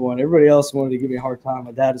positive one. Everybody else wanted to give me a hard time.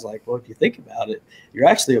 My dad was like, well, if you think about it, you're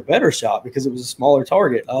actually a better shot because it was a smaller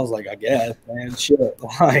target. I was like, I guess, man, shit.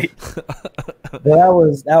 Like, but that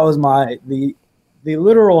was the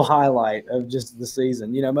literal highlight of just the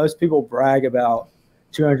season. You know, most people brag about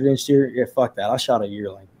 200-inch deer. Yeah, fuck that. I shot a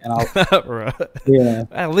yearling. And right. Yeah.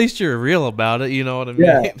 At least you're real about it. You know what I mean?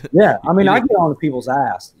 Yeah. Yeah. I mean, I get on people's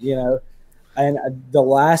ass, you know, and the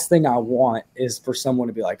last thing I want is for someone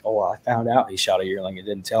to be like, oh, well, I found out he shot a yearling and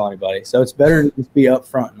didn't tell anybody. So it's better to just be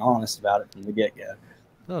upfront and honest about it from the get-go.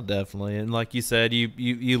 Oh, definitely. And like you said,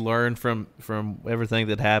 you learn from everything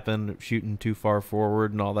that happened, shooting too far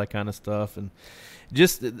forward and all that kind of stuff. And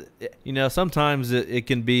just, you know, sometimes it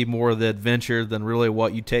can be more the adventure than really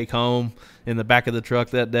what you take home in the back of the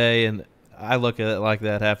truck that day. And I look at it like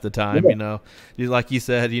that half the time, you know. Like you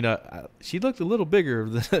said, you know, she looked a little bigger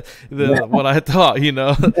than what I thought, you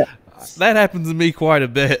know. That happens to me quite a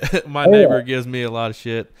bit. My neighbor gives me a lot of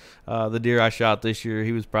shit. The deer I shot this year,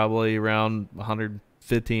 he was probably around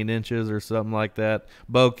 115 inches or something like that.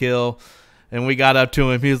 Bow kill. And we got up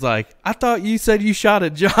to him. He was like, I thought you said you shot a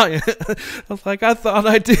giant. I was like, I thought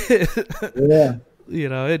I did. Yeah. You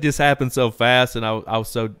know, it just happened so fast. And I was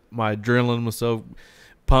so, my adrenaline was so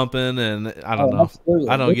pumping, and I don't Oh, know. absolutely.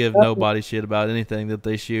 I don't It's give definitely, nobody shit about anything that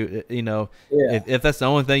they shoot. You know, yeah, if that's the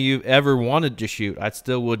only thing you've ever wanted to shoot, I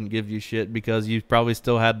still wouldn't give you shit because you probably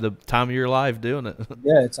still had the time of your life doing it.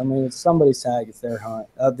 yeah. I mean, it's somebody's tag. It's their hunt.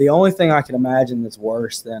 The only thing I can imagine that's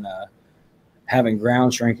worse than having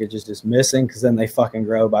ground shrinkage is just missing, because then they fucking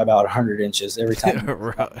grow by about 100 inches every time.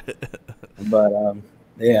 Right. But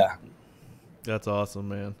yeah, That's awesome,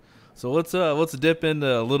 man. So let's dip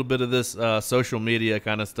into a little bit of this social media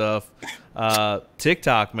kind of stuff.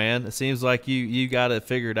 TikTok, man. It seems like you got it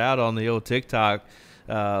figured out on the old TikTok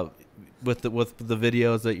uh, with the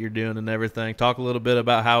videos that you're doing and everything. Talk a little bit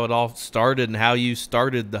about how it all started and how you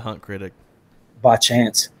started the Hunt Critic. by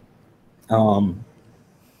chance,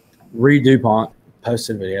 Reed DuPont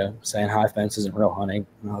posted a video saying high fence isn't real hunting,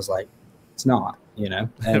 and I was like, it's not, you know.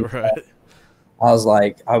 And Right. I was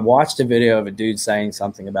like, I watched a video of a dude saying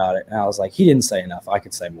something about it, and I was like, he didn't say enough. I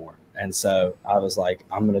could say more. And so I was like,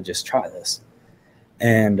 I'm gonna just try this.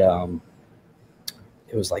 And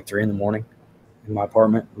it was like 3 a.m. in my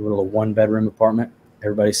apartment, a little 1-bedroom apartment.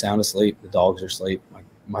 Everybody's sound asleep. The dogs are asleep.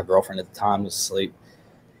 My girlfriend at the time was asleep.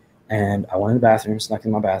 And I went in the bathroom, snuck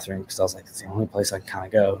in my bathroom, because I was like, it's the only place I can kind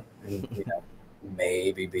of go and, you know,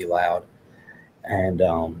 maybe be loud. And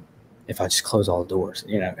if I just close all the doors,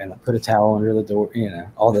 you know, and I put a towel under the door, you know,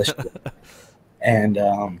 all this shit. And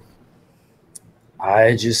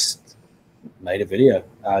I just made a video.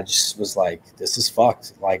 I just was like, this is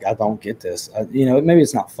fucked. Like, I don't get this. You know, maybe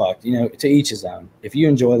it's not fucked. You know, to each his own. If you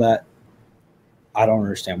enjoy that, I don't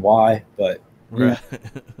understand why, but you know, Right.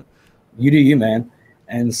 you do you, man.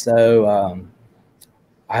 And so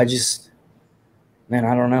I just, man,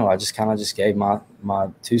 I don't know. I just kind of just gave my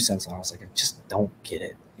 2 cents on it. I was like, I just don't get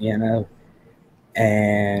it, you know?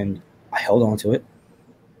 And I held on to it.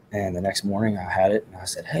 And the next morning I had it and I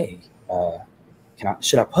said, hey,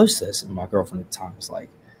 should I post this? And my girlfriend at the time was like,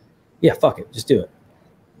 yeah, fuck it, just do it.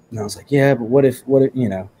 And I was like, yeah, but what if, you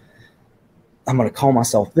know, I'm going to call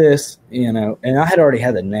myself this, you know, and I had already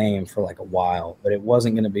had the name for like a while, but it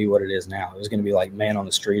wasn't going to be what it is now. It was going to be like man on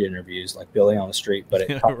the street interviews, like Billy on the street, but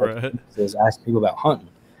it Right. was asking people about hunting,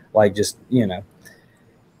 like just, you know,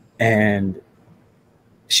 and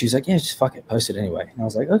she was like, yeah, just fuck it, post it anyway. And I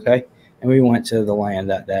was like, okay. And we went to the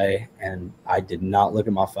land that day, and I did not look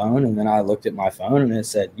at my phone. And then I looked at my phone and it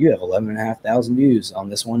said, you have 11,500 views on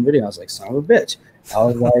this one video. I was like, son of a bitch. I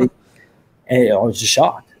was like, hey, I was just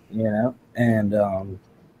shocked, you know? And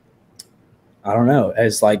I don't know,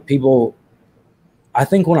 as like people, I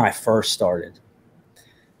think when I first started,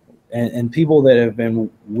 and people that have been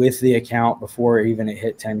with the account before even it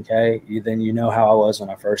hit 10K, then you know how I was when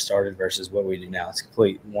I first started versus what we do now. It's a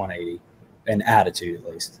complete 180 in attitude, at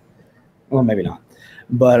least. Well, maybe not.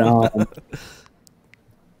 But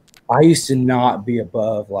I used to not be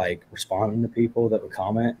above like responding to people that would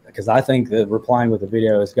comment, because I think that replying with a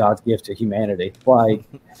video is God's gift to humanity. Like,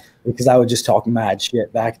 because I would just talk mad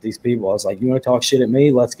shit back at these people. I was like, you want to talk shit at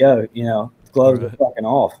me? Let's go. You know, gloves Right. are fucking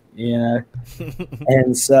off, you know?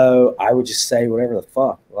 And so I would just say whatever the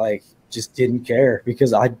fuck, like, just didn't care,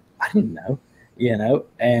 because I didn't know, you know?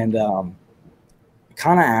 And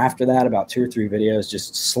kind of after that, about 2 or 3 videos,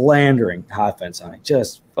 just slandering high fence hunting,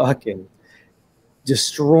 just fucking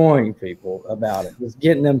destroying people about it, just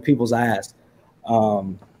getting them people's ass.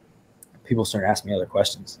 People started asking me other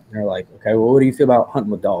questions. And they're like, okay, well, what do you feel about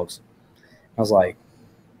hunting with dogs? I was like,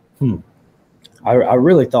 I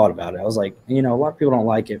really thought about it. I was like, you know, a lot of people don't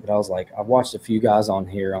like it, but I was like, I've watched a few guys on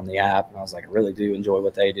here on the app, and I was like, I really do enjoy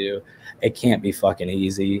what they do. It can't be fucking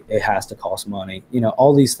easy. It has to cost money. You know,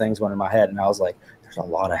 all these things went in my head, and I was like, there's a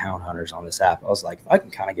lot of hound hunters on this app. I was like, if I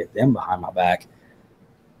can kind of get them behind my back,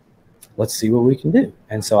 let's see what we can do.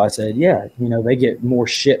 And so I said, yeah, you know, they get more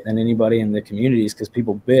shit than anybody in the communities, because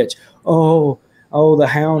people bitch, oh, the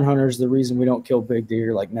hound hunter's the reason we don't kill big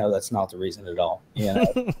deer. Like, no, that's not the reason at all, you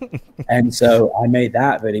know? And so I made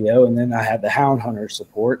that video, and then I had the hound hunter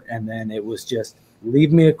support, and then it was just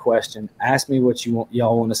leave me a question, ask me what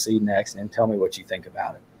y'all want to see next, and tell me what you think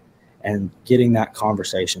about it. And getting that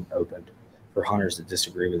conversation opened for hunters that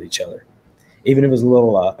disagree with each other, even if it was a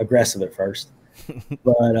little aggressive at first.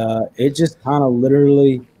 But it just kind of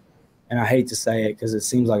literally, and I hate to say it because it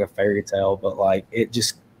seems like a fairy tale, but like it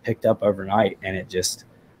just picked up overnight. And it just,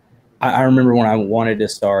 I remember when I wanted to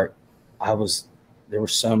start, there were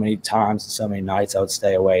so many times and so many nights I would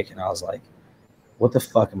stay awake, and I was like, what the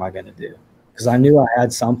fuck am I going to do? Because I knew I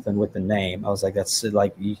had something with the name. I was like, that's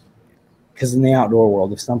like, because in the outdoor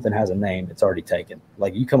world, if something has a name, it's already taken.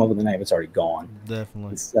 Like, you come up with a name, it's already gone. Definitely.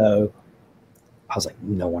 And so I was like,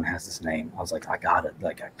 no one has this name. I was like, I got it,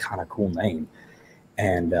 like a kind of cool name.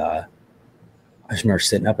 And I just remember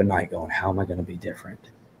sitting up at night going, how am I going to be different?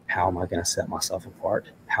 how am I going to set myself apart?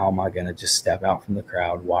 How am I going to just step out from the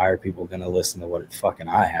crowd? Why are people going to listen to what fucking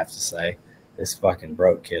I have to say? This fucking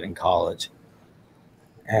broke kid in college.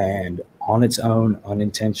 And on its own,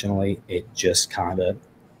 unintentionally, it just kind of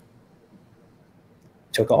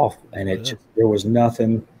took off. And there was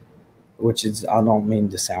nothing, which is, I don't mean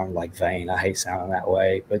to sound like vain. I hate sounding that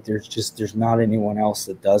way, but there's not anyone else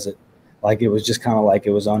that does it. Like, it was just kind of like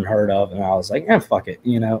it was unheard of. And I was like, fuck it.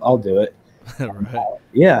 I'll do it. Right.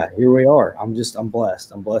 Yeah, here we are. I'm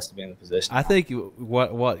blessed. I'm blessed to be in the position. I think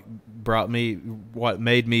what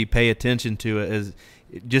made me pay attention to it is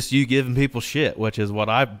just you giving people shit, which is what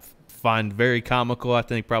I find very comical. I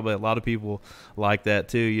think probably a lot of people like that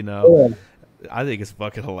too. Yeah. I think it's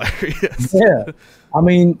fucking hilarious. Yeah, I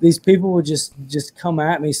mean, these people would just come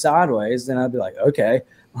at me sideways, and I'd be like, okay,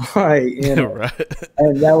 all right, right.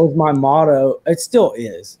 And that was my motto. It still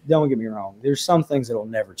is. Don't get me wrong. There's some things that'll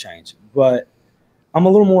never change, but I'm a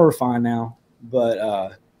little more refined now.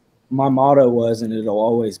 But my motto was, and it'll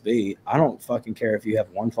always be, I don't fucking care if you have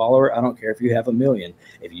 1 follower. I don't care if you have 1 million.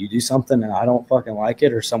 If you do something and I don't fucking like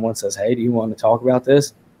it, or someone says, hey, do you want to talk about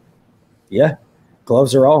this? Yeah.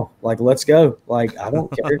 Gloves are off. Like, let's go. Like, I don't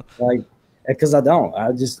care. Like, because I don't.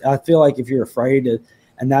 I feel like if you're afraid to,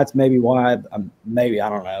 and that's maybe why maybe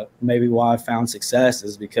why I found success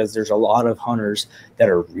is because there's a lot of hunters that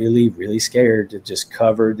are really, really scared to just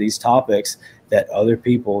cover these topics that other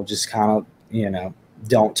people just kind of,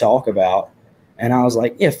 don't talk about. And I was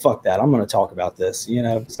like, yeah, fuck that. I'm going to talk about this.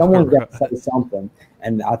 Someone's got to say something.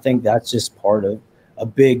 And I think that's just part of a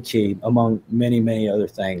big key among many, many other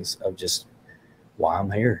things of just why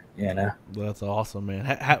I'm here. That's awesome, man.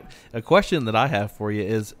 A question that I have for you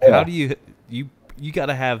is, how do you got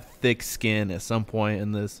to have thick skin at some point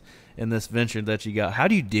in this venture that you got? How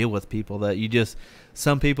do you deal with people that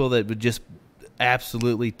some people that would just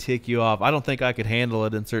absolutely tick you off? I don't think I could handle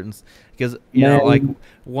it in certain, because like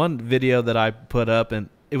one video that I put up, and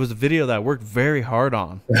it was a video that I worked very hard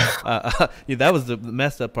on. That was the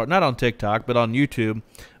messed up part. Not on TikTok, but on YouTube.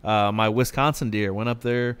 My Wisconsin deer went up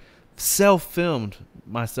there, self-filmed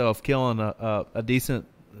myself killing a decent,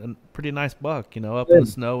 pretty nice buck, up in the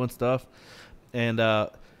snow and stuff. And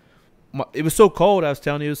it was so cold. I was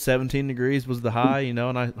telling you, it was 17 degrees was the high, and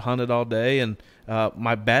I hunted all day. And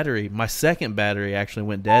my second battery actually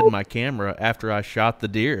went dead in my camera after I shot the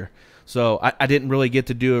deer. So I didn't really get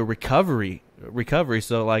to do a recovery.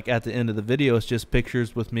 So like at the end of the video, it's just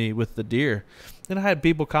pictures with me with the deer. And I had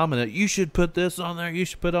people comment, you should put this on there, you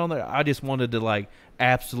should put it on there. I just wanted to like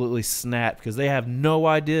absolutely snap, because they have no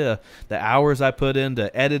idea the hours I put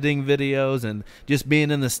into editing videos and just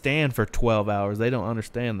being in the stand for 12 hours. They don't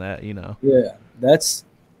understand that, Yeah,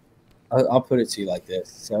 I'll put it to you like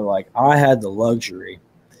this. So like, I had the luxury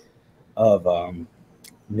of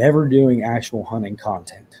never doing actual hunting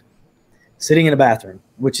content, sitting in a bathroom,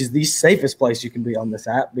 which is the safest place you can be on this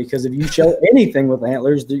app, because if you show anything with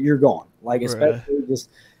antlers, you're gone. Like, especially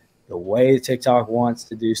just the way TikTok wants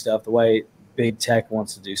to do stuff, the way big tech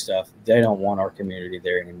wants to do stuff, they don't want our community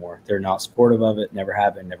there anymore. They're not supportive of it, never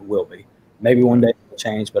have been, never will be. Maybe one day it'll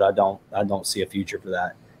change, but I don't see a future for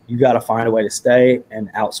that. You got to find a way to stay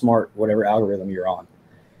and outsmart whatever algorithm you're on.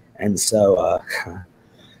 And so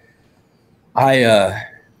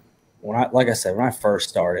when I first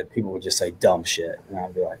started, people would just say dumb shit, and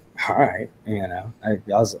I'd be like, all right,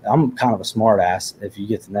 I'm kind of a smart ass if you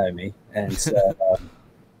get to know me. And so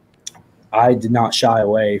I did not shy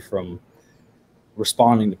away from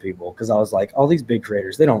responding to people, because I was like, all these big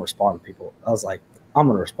creators, they don't respond to people. I was like, I'm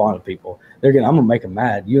gonna respond to people. I'm gonna make them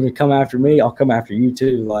mad. You gonna come after me? I'll come after you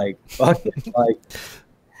too. Like, fuck it. Like,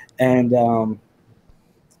 and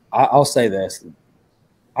I'll say this.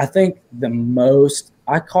 I think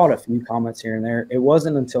I caught a few comments here and there. It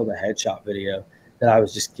wasn't until the headshot video that I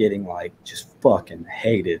was just getting just fucking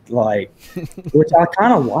hated, like, which I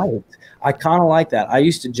kind of liked. I kind of like that. I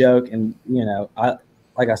used to joke, and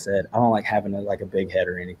like I said, I don't like having a big head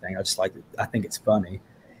or anything. I think it's funny.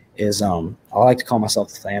 I like to call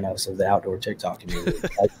myself the Thanos of the outdoor TikTok community.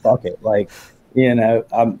 Like, fuck it. Like,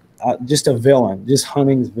 I'm just a villain, just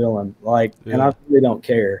hunting's villain. Like, yeah. And I really don't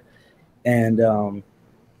care. And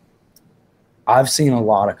I've seen a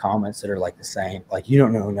lot of comments that are like the same, like, you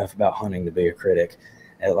don't know enough about hunting to be a critic,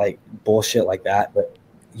 and like bullshit like that. But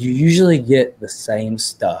you usually get the same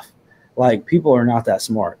stuff. Like, people are not that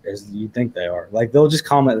smart as you think they are. Like, they'll just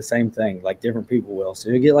comment the same thing, like different people will. So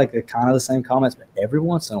you get like kind of the same comments, but every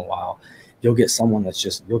once in a while, you'll get someone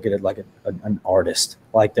you'll get it like an artist,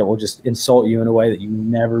 like, that will just insult you in a way that you've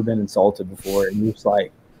never been insulted before. And you're just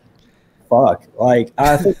like, fuck. Like,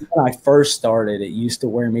 I think when I first started, it used to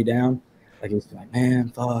wear me down. Like he's like, man,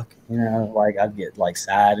 fuck, you know, like I'd get like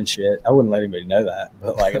sad and shit. I wouldn't let anybody know that,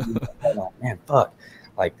 but like I'd be like, man, fuck,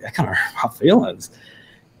 like that kind of hurt my feelings.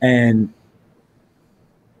 And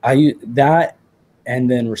I that, and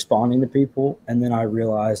then responding to people, and then I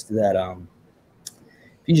realized that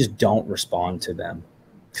if you just don't respond to them,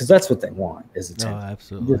 because that's what they want is attention. No, You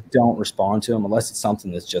absolutely. just don't respond to them unless it's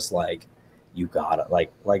something that's just like you gotta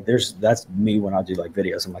like there's that's me when I do like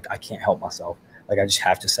videos. I'm like I can't help myself. Like I just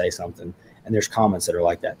have to say something. And there's comments that are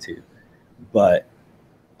like that too. But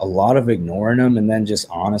a lot of ignoring them and then just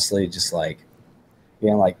honestly just like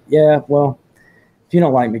being like, yeah, well, if you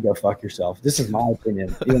don't like me, go fuck yourself. This is my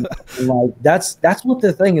opinion. And like that's what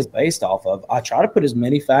the thing is based off of. I try to put as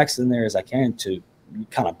many facts in there as I can to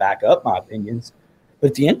kind of back up my opinions. But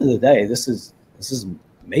at the end of the day, this is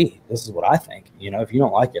me. This is what I think. You know, if you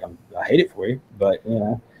don't like it, I hate it for you. But you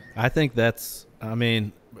know, I think that's, I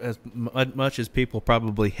mean, as much as people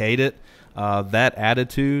probably hate it, that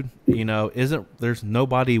attitude, you know, there's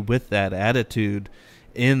nobody with that attitude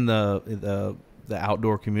in the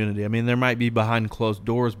outdoor community. I mean, there might be behind closed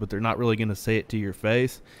doors, but they're not really going to say it to your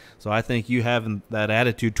face. So I think you having that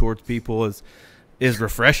attitude towards people is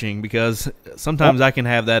refreshing, because sometimes I can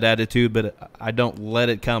have that attitude, but I don't let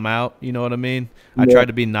it come out. You know what I mean? I try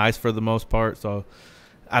to be nice for the most part. So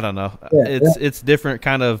I don't know. It's different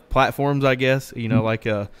kind of platforms, I guess. You know, like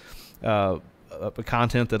a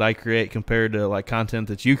content that I create compared to like content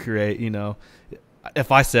that you create. You know,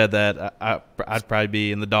 if I said that, I'd probably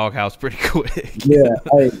be in the doghouse pretty quick. Yeah,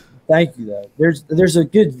 thank you though. There's a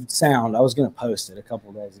good sound. I was gonna post it a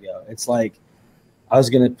couple of days ago. It's like I was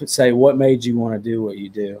gonna say, what made you want to do what you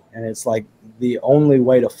do? And it's like the only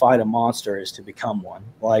way to fight a monster is to become one.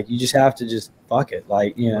 Like you just have to just fuck it.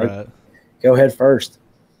 Like you know, Right. go head first.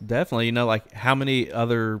 Definitely. You know, like how many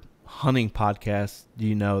other hunting podcasts do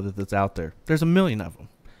you know that's out there? There's a million of them.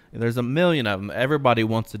 There's a million of them. Everybody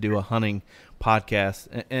wants to do a hunting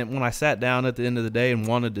podcast. And when I sat down at the end of the day and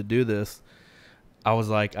wanted to do this, I was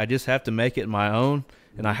like, I just have to make it my own,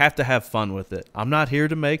 and I have to have fun with it. I'm not here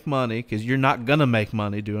to make money, because you're not going to make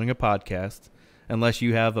money doing a podcast unless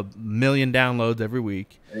you have 1 million downloads every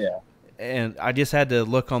week. Yeah. And I just had to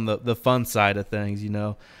look on the fun side of things. You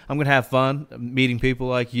know, I'm gonna have fun meeting people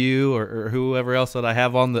like you or whoever else that I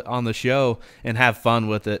have on the show, and have fun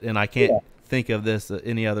with it. And I can't think of this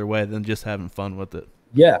any other way than just having fun with it.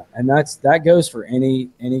 Yeah, and that goes for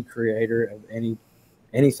any creator of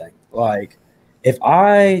anything. Like if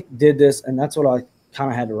I did this, and that's what I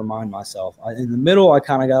kind of had to remind myself. In the middle, I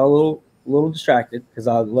kind of got a little distracted because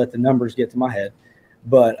I let the numbers get to my head,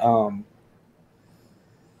 but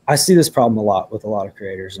I see this problem a lot with a lot of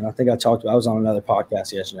creators, and I think I was on another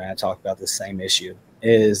podcast yesterday, and I talked about this same issue,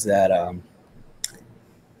 is that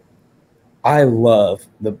I love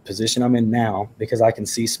the position I'm in now because I can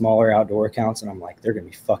see smaller outdoor accounts, and I'm like, they're going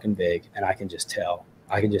to be fucking big, and I can just tell.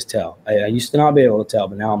 I used to not be able to tell,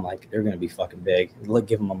 but now I'm like, they're going to be fucking big.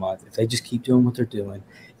 Give them a month. If they just keep doing what they're doing,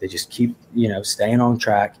 if they just keep, staying on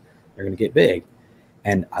track, they're going to get big.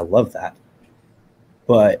 And I love that.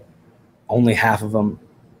 But only half of them,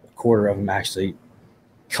 quarter of them actually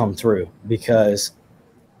come through, because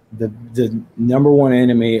the number one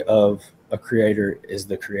enemy of a creator is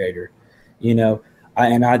the creator.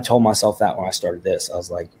 I told myself that when I started this. I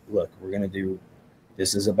was like, look, we're going to do,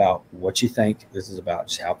 this is about what you think. This is about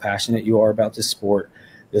just how passionate you are about this sport.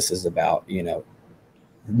 This is about,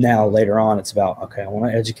 now later on, it's about, okay, I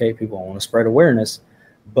want to educate people. I want to spread awareness.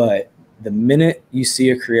 But the minute you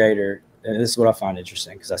see a creator, and this is what I find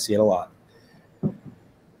interesting because I see it a lot,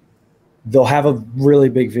 they'll have a really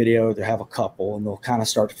big video, they'll have a couple, and they'll kind of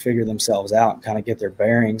start to figure themselves out and kind of get their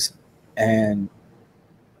bearings. And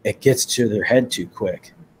it gets to their head too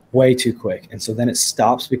quick, way too quick. And so then it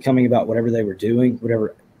stops becoming about whatever they were doing,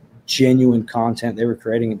 whatever genuine content they were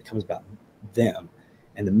creating, it becomes about them.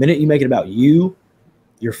 And the minute you make it about you,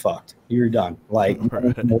 you're fucked. You're done. Like, you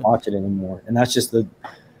don't watch it anymore. And that's just the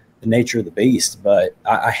nature of the beast. But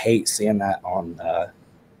I hate seeing that on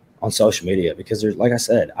social media, because there's, like I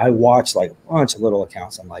said, I watch like a bunch of little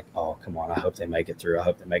accounts. I'm like, oh, come on. I hope they make it through.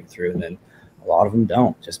 And then a lot of them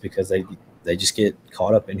don't, just because they just get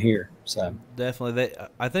caught up in here. So definitely,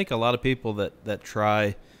 I think a lot of people that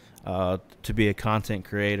try to be a content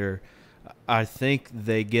creator, I think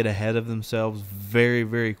they get ahead of themselves very,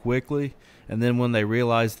 very quickly, and then when they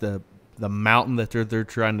realize the mountain that they're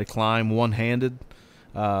trying to climb one-handed,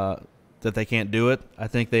 that they can't do it, I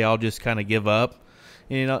think they all just kind of give up.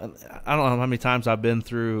 I don't know how many times I've been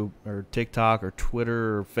through or TikTok or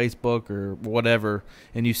Twitter or Facebook or whatever,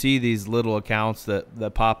 and you see these little accounts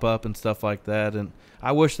that pop up and stuff like that, and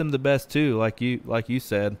I wish them the best too, like you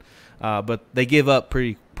said, but they give up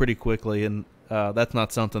pretty pretty quickly, and that's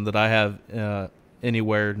not something that I have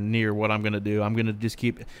anywhere near what I'm going to do. I'm going to just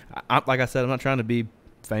keep, like I said, I'm not trying to be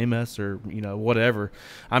famous or whatever.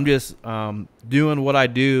 I'm just doing what I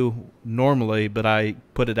do normally, but I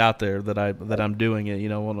put it out there that I'm doing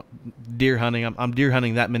it. Deer hunting. I'm deer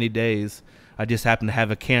hunting that many days. I just happen to have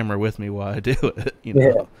a camera with me while I do it.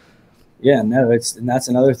 Yeah. No, and that's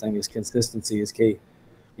another thing is consistency is key.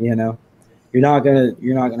 You're not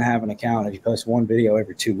gonna have an account if you post one video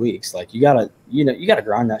every 2 weeks. Like you gotta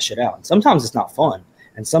grind that shit out. And sometimes it's not fun,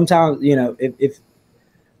 and sometimes if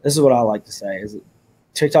this is what I like to say is that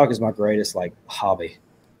TikTok is my greatest like hobby.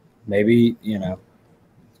 Maybe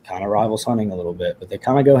kind of rivals hunting a little bit, but they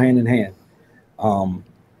kind of go hand in hand.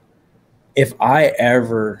 If I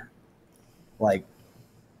ever like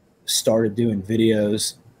started doing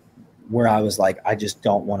videos where I was like, I just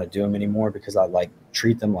don't want to do them anymore because I like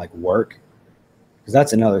treat them like work. Because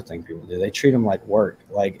that's another thing people do. They treat them like work.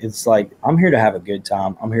 Like, it's like, I'm here to have a good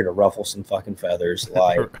time. I'm here to ruffle some fucking feathers.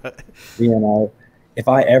 Like, right. If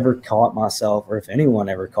I ever caught myself, or if anyone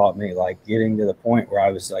ever caught me, like getting to the point where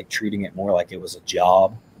I was like treating it more like it was a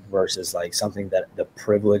job versus like something that the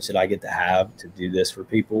privilege that I get to have to do this for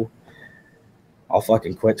people, I'll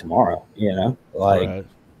fucking quit tomorrow, like, right.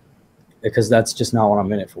 Because that's just not what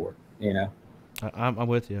I'm in it for, I'm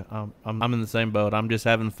with you. I'm in the same boat. I'm just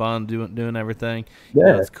having fun doing everything.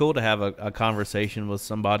 Yeah. It's cool to have a conversation with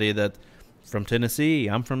somebody that's from Tennessee.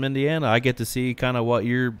 I'm from Indiana. I get to see kind of what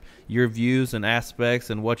your views and aspects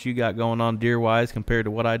and what you got going on deer wise compared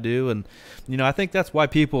to what I do. And I think that's why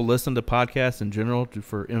people listen to podcasts in general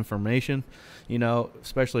for information.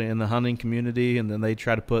 Especially in the hunting community, and then they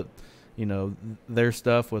try to put their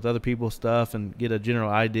stuff with other people's stuff and get a general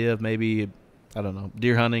idea of maybe, I don't know,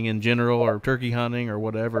 deer hunting in general or turkey hunting or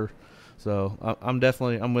whatever. So I'm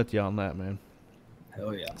with you on that, man.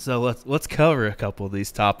 Hell yeah. So let's cover a couple of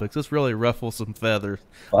these topics. Let's really ruffle some feathers.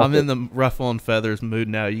 I'm in the ruffling feathers mood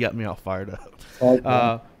now. You got me all fired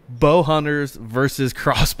up. Bow hunters versus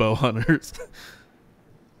crossbow hunters.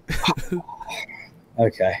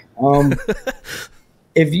 Okay.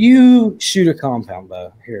 If you shoot a compound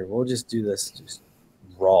bow, here, we'll just do this just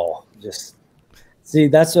raw. See,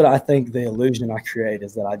 that's what I think the illusion I create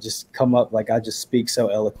is that I just come up, like I just speak so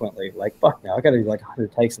eloquently. Like, fuck now, I got to do like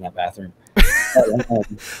 100 takes in that bathroom.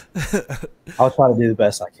 I'll try to do the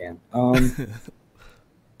best I can.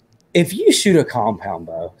 If you shoot a compound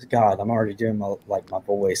bow, God, I'm already doing my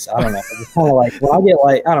voice. I don't know. It's kind of like when I get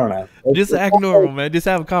like, I don't know. Just act normal, man. Just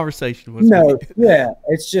have a conversation with me. Yeah.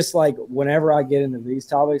 It's just like whenever I get into these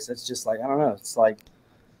topics, it's just like, I don't know. It's like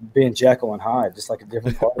being Jekyll and Hyde, just like a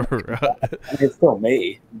different part. Right. I mean, it's still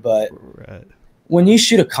me, but right. When you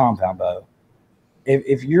shoot a compound bow,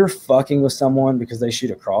 if you're fucking with someone because they shoot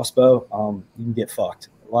a crossbow, you can get fucked.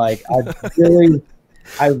 Like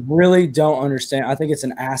I really don't understand. I think it's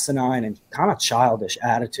an asinine and kind of childish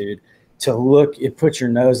attitude to put your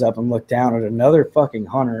nose up and look down at another fucking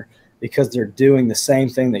hunter because they're doing the same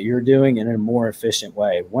thing that you're doing in a more efficient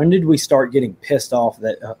way. When did we start getting pissed off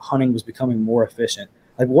that hunting was becoming more efficient?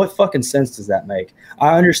 Like, what fucking sense does that make?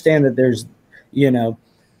 I understand that there's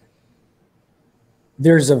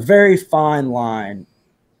a very fine line.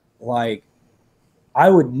 Like, I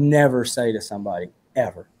would never say to somebody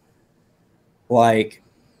ever, like,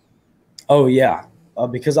 oh yeah,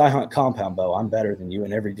 because I hunt compound bow, I'm better than you,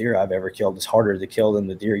 and every deer I've ever killed is harder to kill than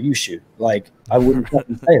the deer you shoot. Like, I wouldn't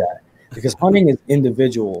fucking say that, because hunting is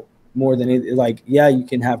individual more than it, like, yeah, you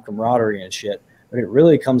can have camaraderie and shit, but it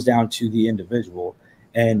really comes down to the individual,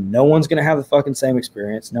 and no one's gonna have the fucking same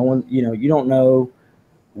experience. No one, you don't know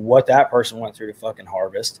what that person went through to fucking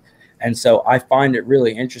harvest, and so I find it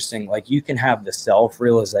really interesting. Like, you can have the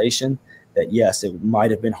self-realization that yes, it might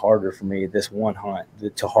have been harder for me this one hunt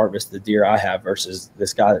to harvest the deer I have versus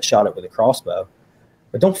this guy that shot it with a crossbow.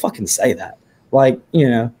 But don't fucking say that. Like,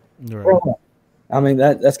 right. Well, I mean,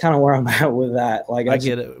 that's kind of where I'm at with that. Like, I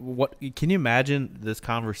get it. What can you imagine this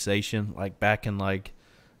conversation like back in like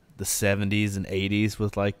the 70s and 80s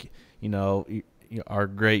with like, our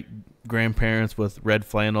great grandparents with red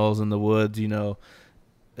flannels in the woods,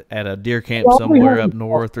 at a deer camp somewhere up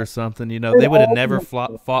north or something, they would have never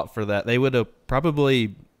fought for that. They would have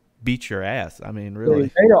probably beat your ass. I mean, really.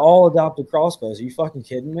 They'd all adopted crossbows. Are you fucking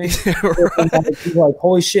kidding me? Right. Like,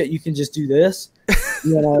 holy shit, you can just do this?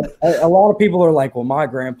 A lot of people are like, well, my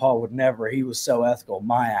grandpa would never. He was so ethical.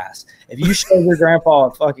 My ass. If you show your grandpa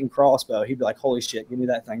a fucking crossbow, he'd be like, holy shit, give me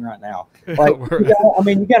that thing right now. Like,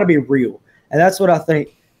 you got to be real. And that's what I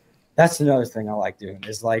think. That's another thing I like doing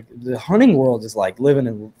is like the hunting world is like living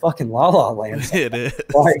in fucking la la land. It is.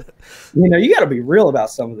 Like, you got to be real about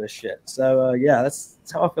some of this shit. So yeah, that's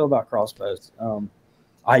how I feel about crossbows.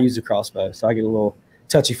 I use a crossbow, so I get a little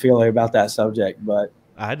touchy feely about that subject. But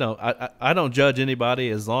I don't judge anybody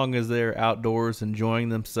as long as they're outdoors enjoying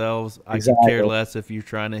themselves. I could care exactly, less if you're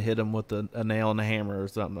trying to hit them with a nail and a hammer or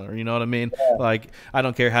something. Or you know what I mean? Like I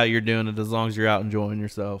don't care how you're doing it as long as you're out enjoying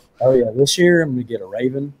yourself. oh yeah, this year I'm gonna get a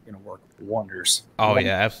Raven. Gonna work wonders. Oh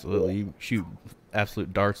yeah, absolutely. You shoot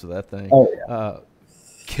absolute darts with that thing. Oh yeah,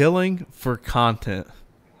 Killing for content.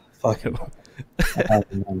 fucking.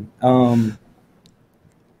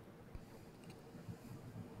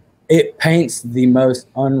 It paints the most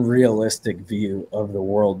unrealistic view of the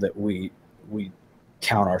world that we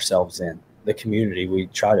count ourselves in, the community we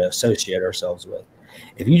try to associate ourselves with.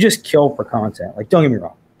 If you just kill for content, like don't get me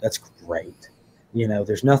wrong, that's great. You know,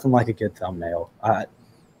 there's nothing like a good thumbnail.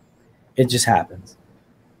 It just happens.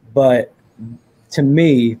 But to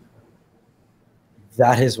me,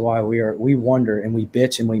 that is why we wonder and we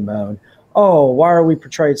bitch and we moan. Oh, why are we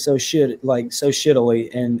portrayed so shittily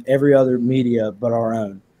in every other media but our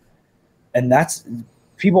own? And that's,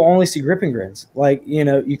 people only see grip and grins. Like, you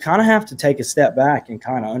know, you kind of have to take a step back and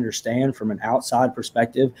kind of understand from an outside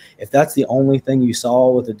perspective. If that's the only thing you saw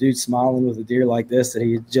with a dude smiling with a deer like this that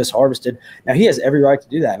he just harvested, now he has every right to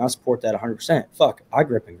do that, and I support that 100%. Fuck, I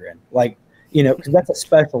grip and grin, like, you know, because that's a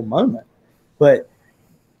special moment. But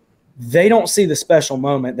they don't see the special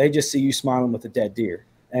moment; they just see you smiling with a dead deer.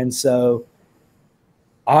 And so,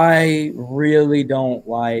 I really don't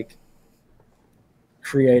like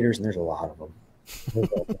creators, and there's a lot of them. There's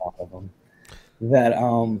a lot of them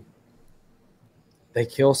that they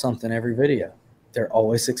kill something every video. They're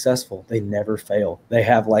always successful. They never fail. They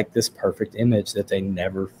have like this perfect image that they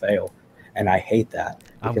never fail, and I hate that.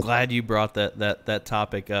 I'm glad you brought that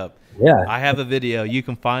topic up. Yeah, I have a video. You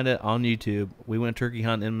can find it on YouTube. We went turkey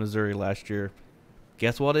hunting in Missouri last year.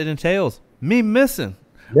 Guess what it entails? Me missing.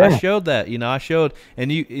 Yeah. I showed that. You know, I showed, and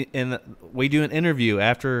we do an interview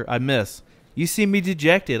after I miss. You see me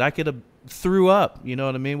dejected. I could have threw up. You know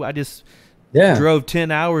what I mean? I just drove 10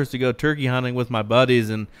 hours to go turkey hunting with my buddies,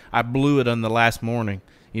 and I blew it on the last morning.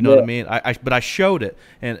 You know what I mean? But I showed it,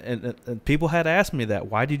 and people had asked me that.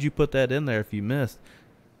 Why did you put that in there if you missed?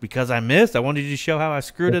 Because I missed. I wanted you to show how I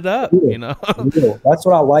screwed it up. You know, that's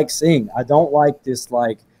what I like seeing. I don't like this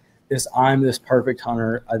I'm this perfect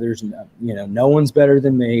hunter. There's no one's better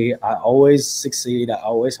than me. I always succeed. I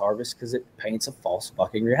always harvest, because it paints a false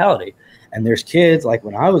fucking reality. And there's kids, like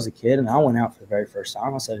when I was a kid and I went out for the very first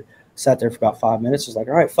time, sat there for about 5 minutes, was like,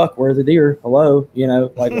 all right, fuck, where are the deer? Hello. You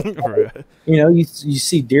know, like, right. You know, you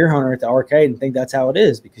see deer hunter at the arcade and think that's how it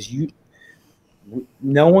is, because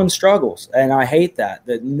no one struggles. And I hate that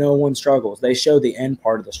no one struggles. They show the end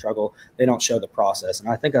part of the struggle. They don't show the process. And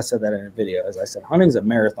I think I said that in a video. As I said, hunting's a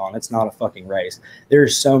marathon. It's not a fucking race.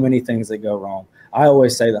 There's so many things that go wrong. I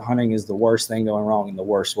always say that hunting is the worst thing going wrong in the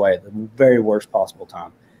worst way, the very worst possible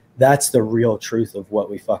time. That's the real truth of what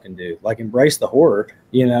we fucking do. Like, embrace the horror,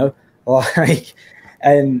 you know, like,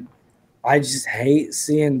 and I just hate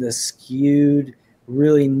seeing the skewed,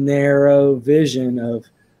 really narrow vision of,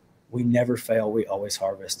 we never fail. We always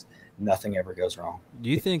harvest. Nothing ever goes wrong. Do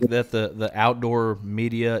you think that the outdoor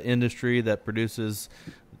media industry that produces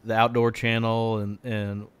the Outdoor Channel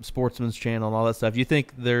and Sportsman's Channel and all that stuff, you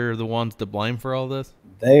think they're the ones to blame for all this?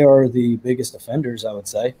 They are the biggest offenders, I would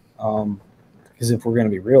say, because if we're going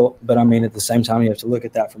to be real. But I mean, at the same time, you have to look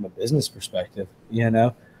at that from a business perspective. You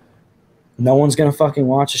know, no one's going to fucking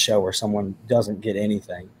watch a show where someone doesn't get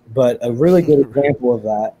anything. But a really good example of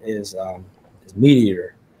that is Meat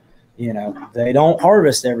Eater. You know, they don't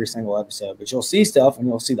harvest every single episode, but you'll see stuff and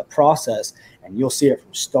you'll see the process and you'll see it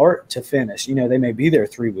from start to finish. You know, they may be there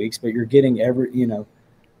 3 weeks, but you're getting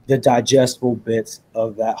the digestible bits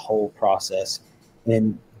of that whole process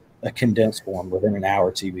in a condensed form within an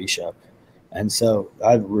hour TV show. And so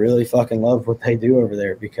I really fucking love what they do over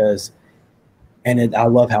there, because, I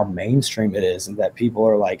love how mainstream it is, and that people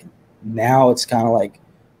are like, now it's kind of like,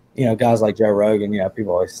 you know, guys like Joe Rogan, you know,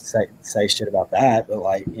 people always say shit about that, but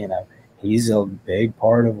like, you know, he's a big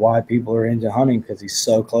part of why people are into hunting, because he's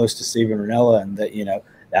so close to Steven Rinella, and that, you know,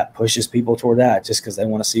 that pushes people toward that just because they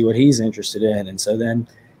want to see what he's interested in. And so then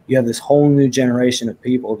you have this whole new generation of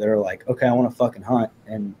people that are like, okay, I want to fucking hunt,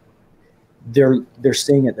 and they're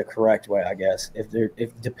seeing it the correct way, I guess. If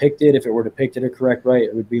it were depicted a correct way,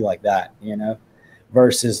 it would be like that, you know,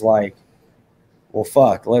 versus like, well,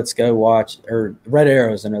 fuck, let's go watch. Or Red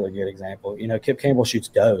Arrow is another good example. You know, Kip Campbell shoots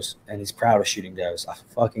does, and he's proud of shooting does. I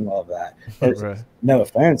fucking love that. Right. No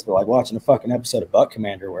offense, but like watching a fucking episode of Buck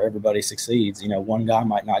Commander where everybody succeeds. You know, one guy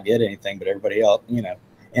might not get anything, but everybody else, you know,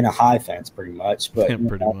 in a high fence pretty much. But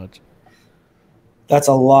pretty much. That's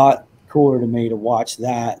a lot cooler to me to watch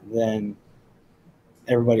that than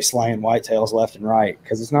everybody slaying whitetails left and right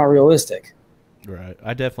because it's not realistic. Right.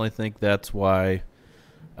 I definitely think that's why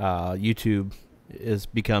YouTube has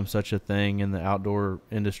become such a thing in the outdoor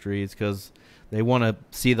industry, is because they want to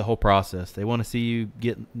see the whole process. They want to see you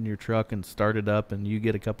get in your truck and start it up, and you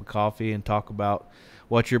get a cup of coffee and talk about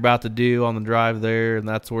what you're about to do on the drive there and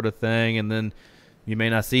that sort of thing. And then you may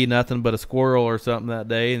not see nothing but a squirrel or something that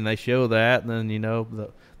day, and they show that, and then, you know,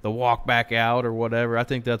 the walk back out or whatever. I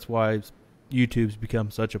think that's why YouTube's become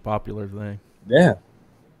such a popular thing. Yeah.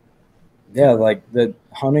 Yeah, like the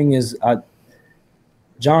hunting is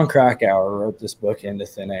John Krakauer wrote this book, Into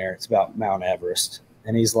Thin Air. It's about Mount Everest.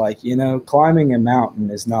 And he's like, you know, climbing a mountain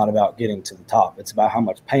is not about getting to the top. It's about how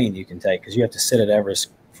much pain you can take, because you have to sit at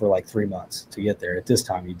Everest for like 3 months to get there. At this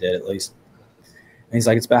time you did, at least. And he's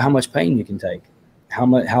like, it's about how much pain you can take. How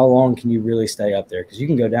long can you really stay up there? Because you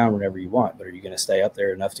can go down whenever you want, but are you going to stay up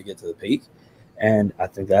there enough to get to the peak? And I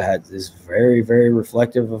think that is very, very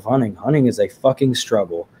reflective of hunting. Hunting is a fucking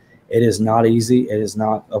struggle. It is not easy. It is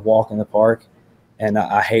not a walk in the park. And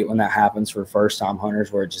I hate when that happens for first-time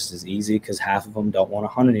hunters, where it just is easy, because half of them don't want to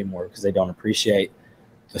hunt anymore because they don't appreciate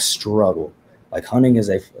the struggle. Like, hunting is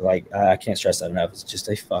I can't stress that enough. It's just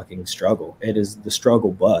a fucking struggle. It is the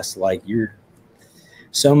struggle bus. Like, you're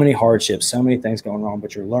so many hardships, so many things going wrong,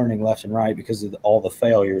 but you're learning left and right because of all the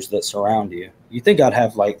failures that surround you. You think I'd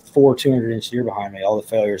have like 4 200-inch deer behind me, all the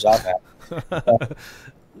failures I've had.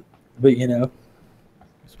 But, you know.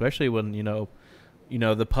 Especially when, you know,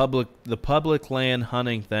 the public land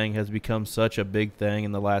hunting thing has become such a big thing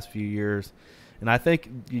in the last few years. And I think,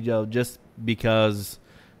 you know, just because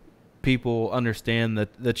people understand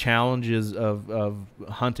the challenges of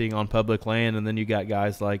hunting on public land, and then you got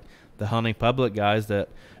guys like the Hunting Public guys that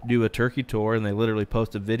do a turkey tour, and they literally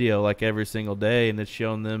post a video like every single day, and it's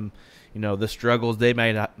showing them, you know, the struggles they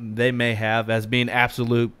may have as being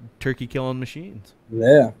absolute turkey killing machines.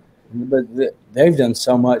 Yeah. But they've done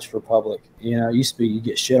so much for public. You know, used to be you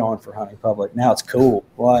get shit on for hunting public. Now it's cool.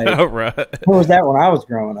 Like, oh, right. What was that when I was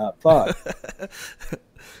growing up? Fuck.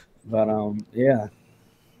 But yeah.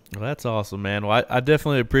 Well, that's awesome, man. Well, I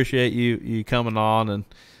definitely appreciate you coming on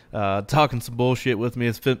and talking some bullshit with me.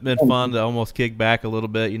 It's been fun to almost kick back a little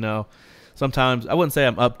bit. You know, sometimes I wouldn't say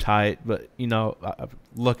I'm uptight, but, you know, I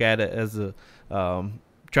look at it as a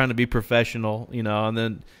trying to be professional, you know, and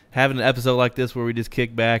then having an episode like this where we just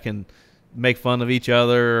kick back and make fun of each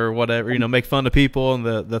other or whatever, you know, make fun of people and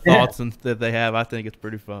the thoughts that they have. I think it's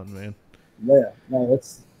pretty fun, man. Yeah, no,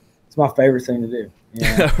 it's my favorite thing to do.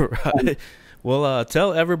 Yeah. Right. Well,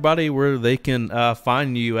 tell everybody where they can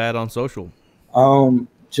find you at on social.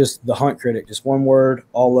 Just The Hunt Critic, just one word,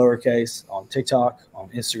 all lowercase, on TikTok, on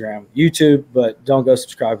Instagram, YouTube, but don't go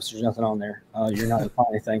subscribe because there's nothing on there. You're not going to find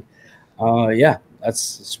anything. Yeah,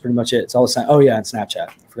 that's pretty much it. It's all the same. Oh, yeah, and Snapchat.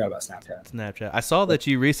 I forgot about Snapchat. I saw that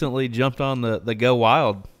you recently jumped on the Go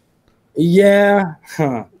Wild. Yeah.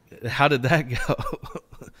 Huh. How did that go?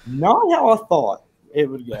 Not how I thought it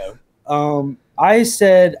would go. I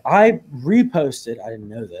said I reposted. I didn't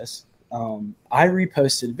know this. I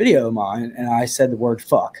reposted a video of mine, and I said the word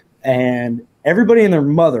fuck. And everybody and their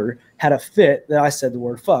mother had a fit that I said the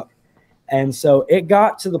word fuck. And so it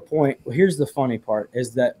got to the point. Well, here's the funny part: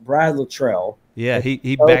 is that Brad Luttrell. Yeah,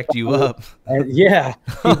 he backed you up. And yeah,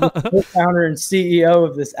 he's the co-founder and CEO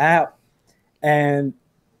of this app. And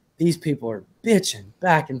these people are bitching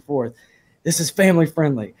back and forth. This is family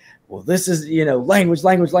friendly. Well, this is, you know, language.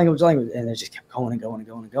 And it just kept going and going and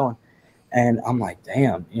going and going. And I'm like,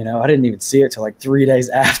 damn, you know, I didn't even see it till like 3 days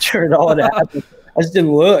after it all had happened. I just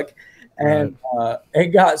didn't look. And it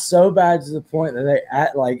got so bad to the point that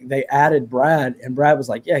they added Brad, and Brad was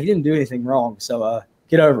like, yeah, he didn't do anything wrong. So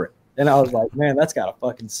get over it. And I was like, man, that's gotta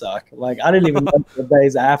fucking suck. Like, I didn't even know the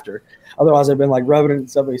days after. Otherwise I'd been like rubbing it in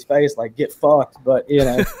somebody's face, like, get fucked. But you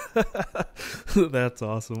know. That's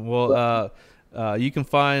awesome. Well, you can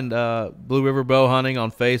find Blue River Bow Hunting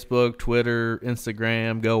on Facebook, Twitter,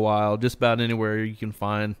 Instagram, Go Wild, just about anywhere you can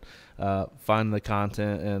find the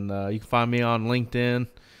content. And you can find me on LinkedIn.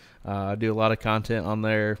 I do a lot of content on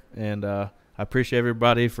there, and I appreciate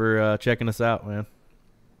everybody for checking us out, man.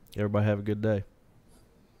 Everybody have a good day.